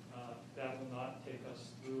 That will not take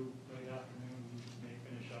us through late afternoon. We may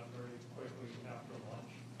finish up very quickly after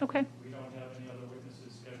lunch. Okay. We don't have any other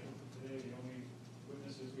witnesses scheduled for today. The only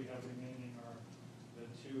witnesses we have remaining are the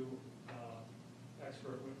 2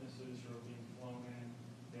 expert witnesses who are being flown in.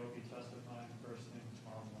 They'll be testifying first thing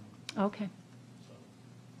tomorrow morning. Okay. So,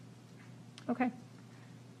 Okay.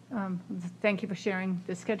 Thank you for sharing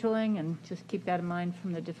the scheduling, and just keep that in mind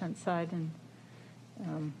from the defense side, and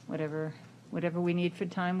whatever we need for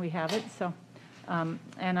time, we have it. So,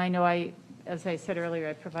 and I know as I said earlier,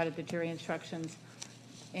 I provided the jury instructions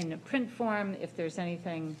in a print form. If there's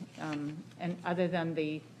anything, and other than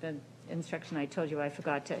the instruction I told you I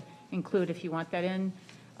forgot to include, if you want that in,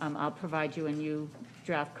 I'll provide you a new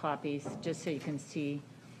draft copies, just so you can see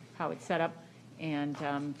how it's set up. And,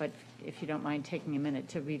 but if you don't mind taking a minute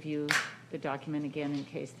to review the document again in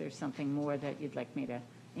case there's something more that you'd like me to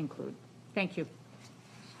include. Thank you.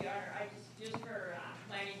 Your Honor, just for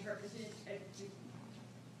planning purposes,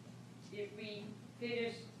 if we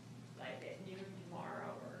finish like at noon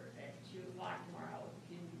tomorrow or at 2 o'clock tomorrow,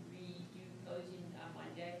 can we do closing on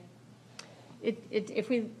Monday? If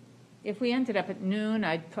we ended up at noon,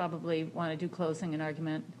 I'd probably want to do closing and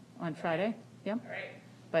argument on Friday, yeah? All right.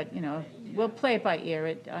 But, we'll play it by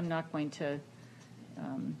ear. I'm not going to,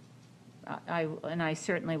 and I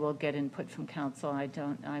certainly will get input from counsel.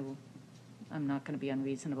 I'm not going to be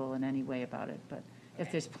unreasonable in any way about it. But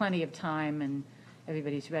if there's plenty of time and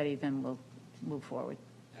everybody's ready, then we'll move forward.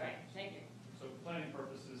 All right, thank you. So for planning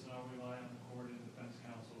purposes, and I'll rely on the court and defense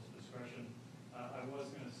counsel's discretion. I was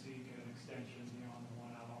going to seek an extension beyond the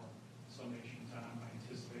 1 hour summation time. I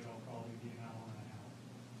anticipate I'll probably be an hour and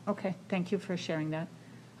a half. Okay, thank you for sharing that.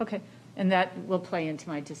 Okay, and that will play into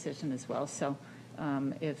my decision as well. So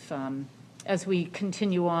if, as we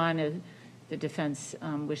continue on, the defense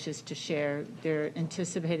wishes to share their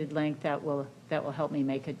anticipated length, that will help me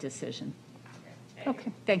make a decision.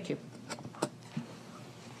 Okay, thank you.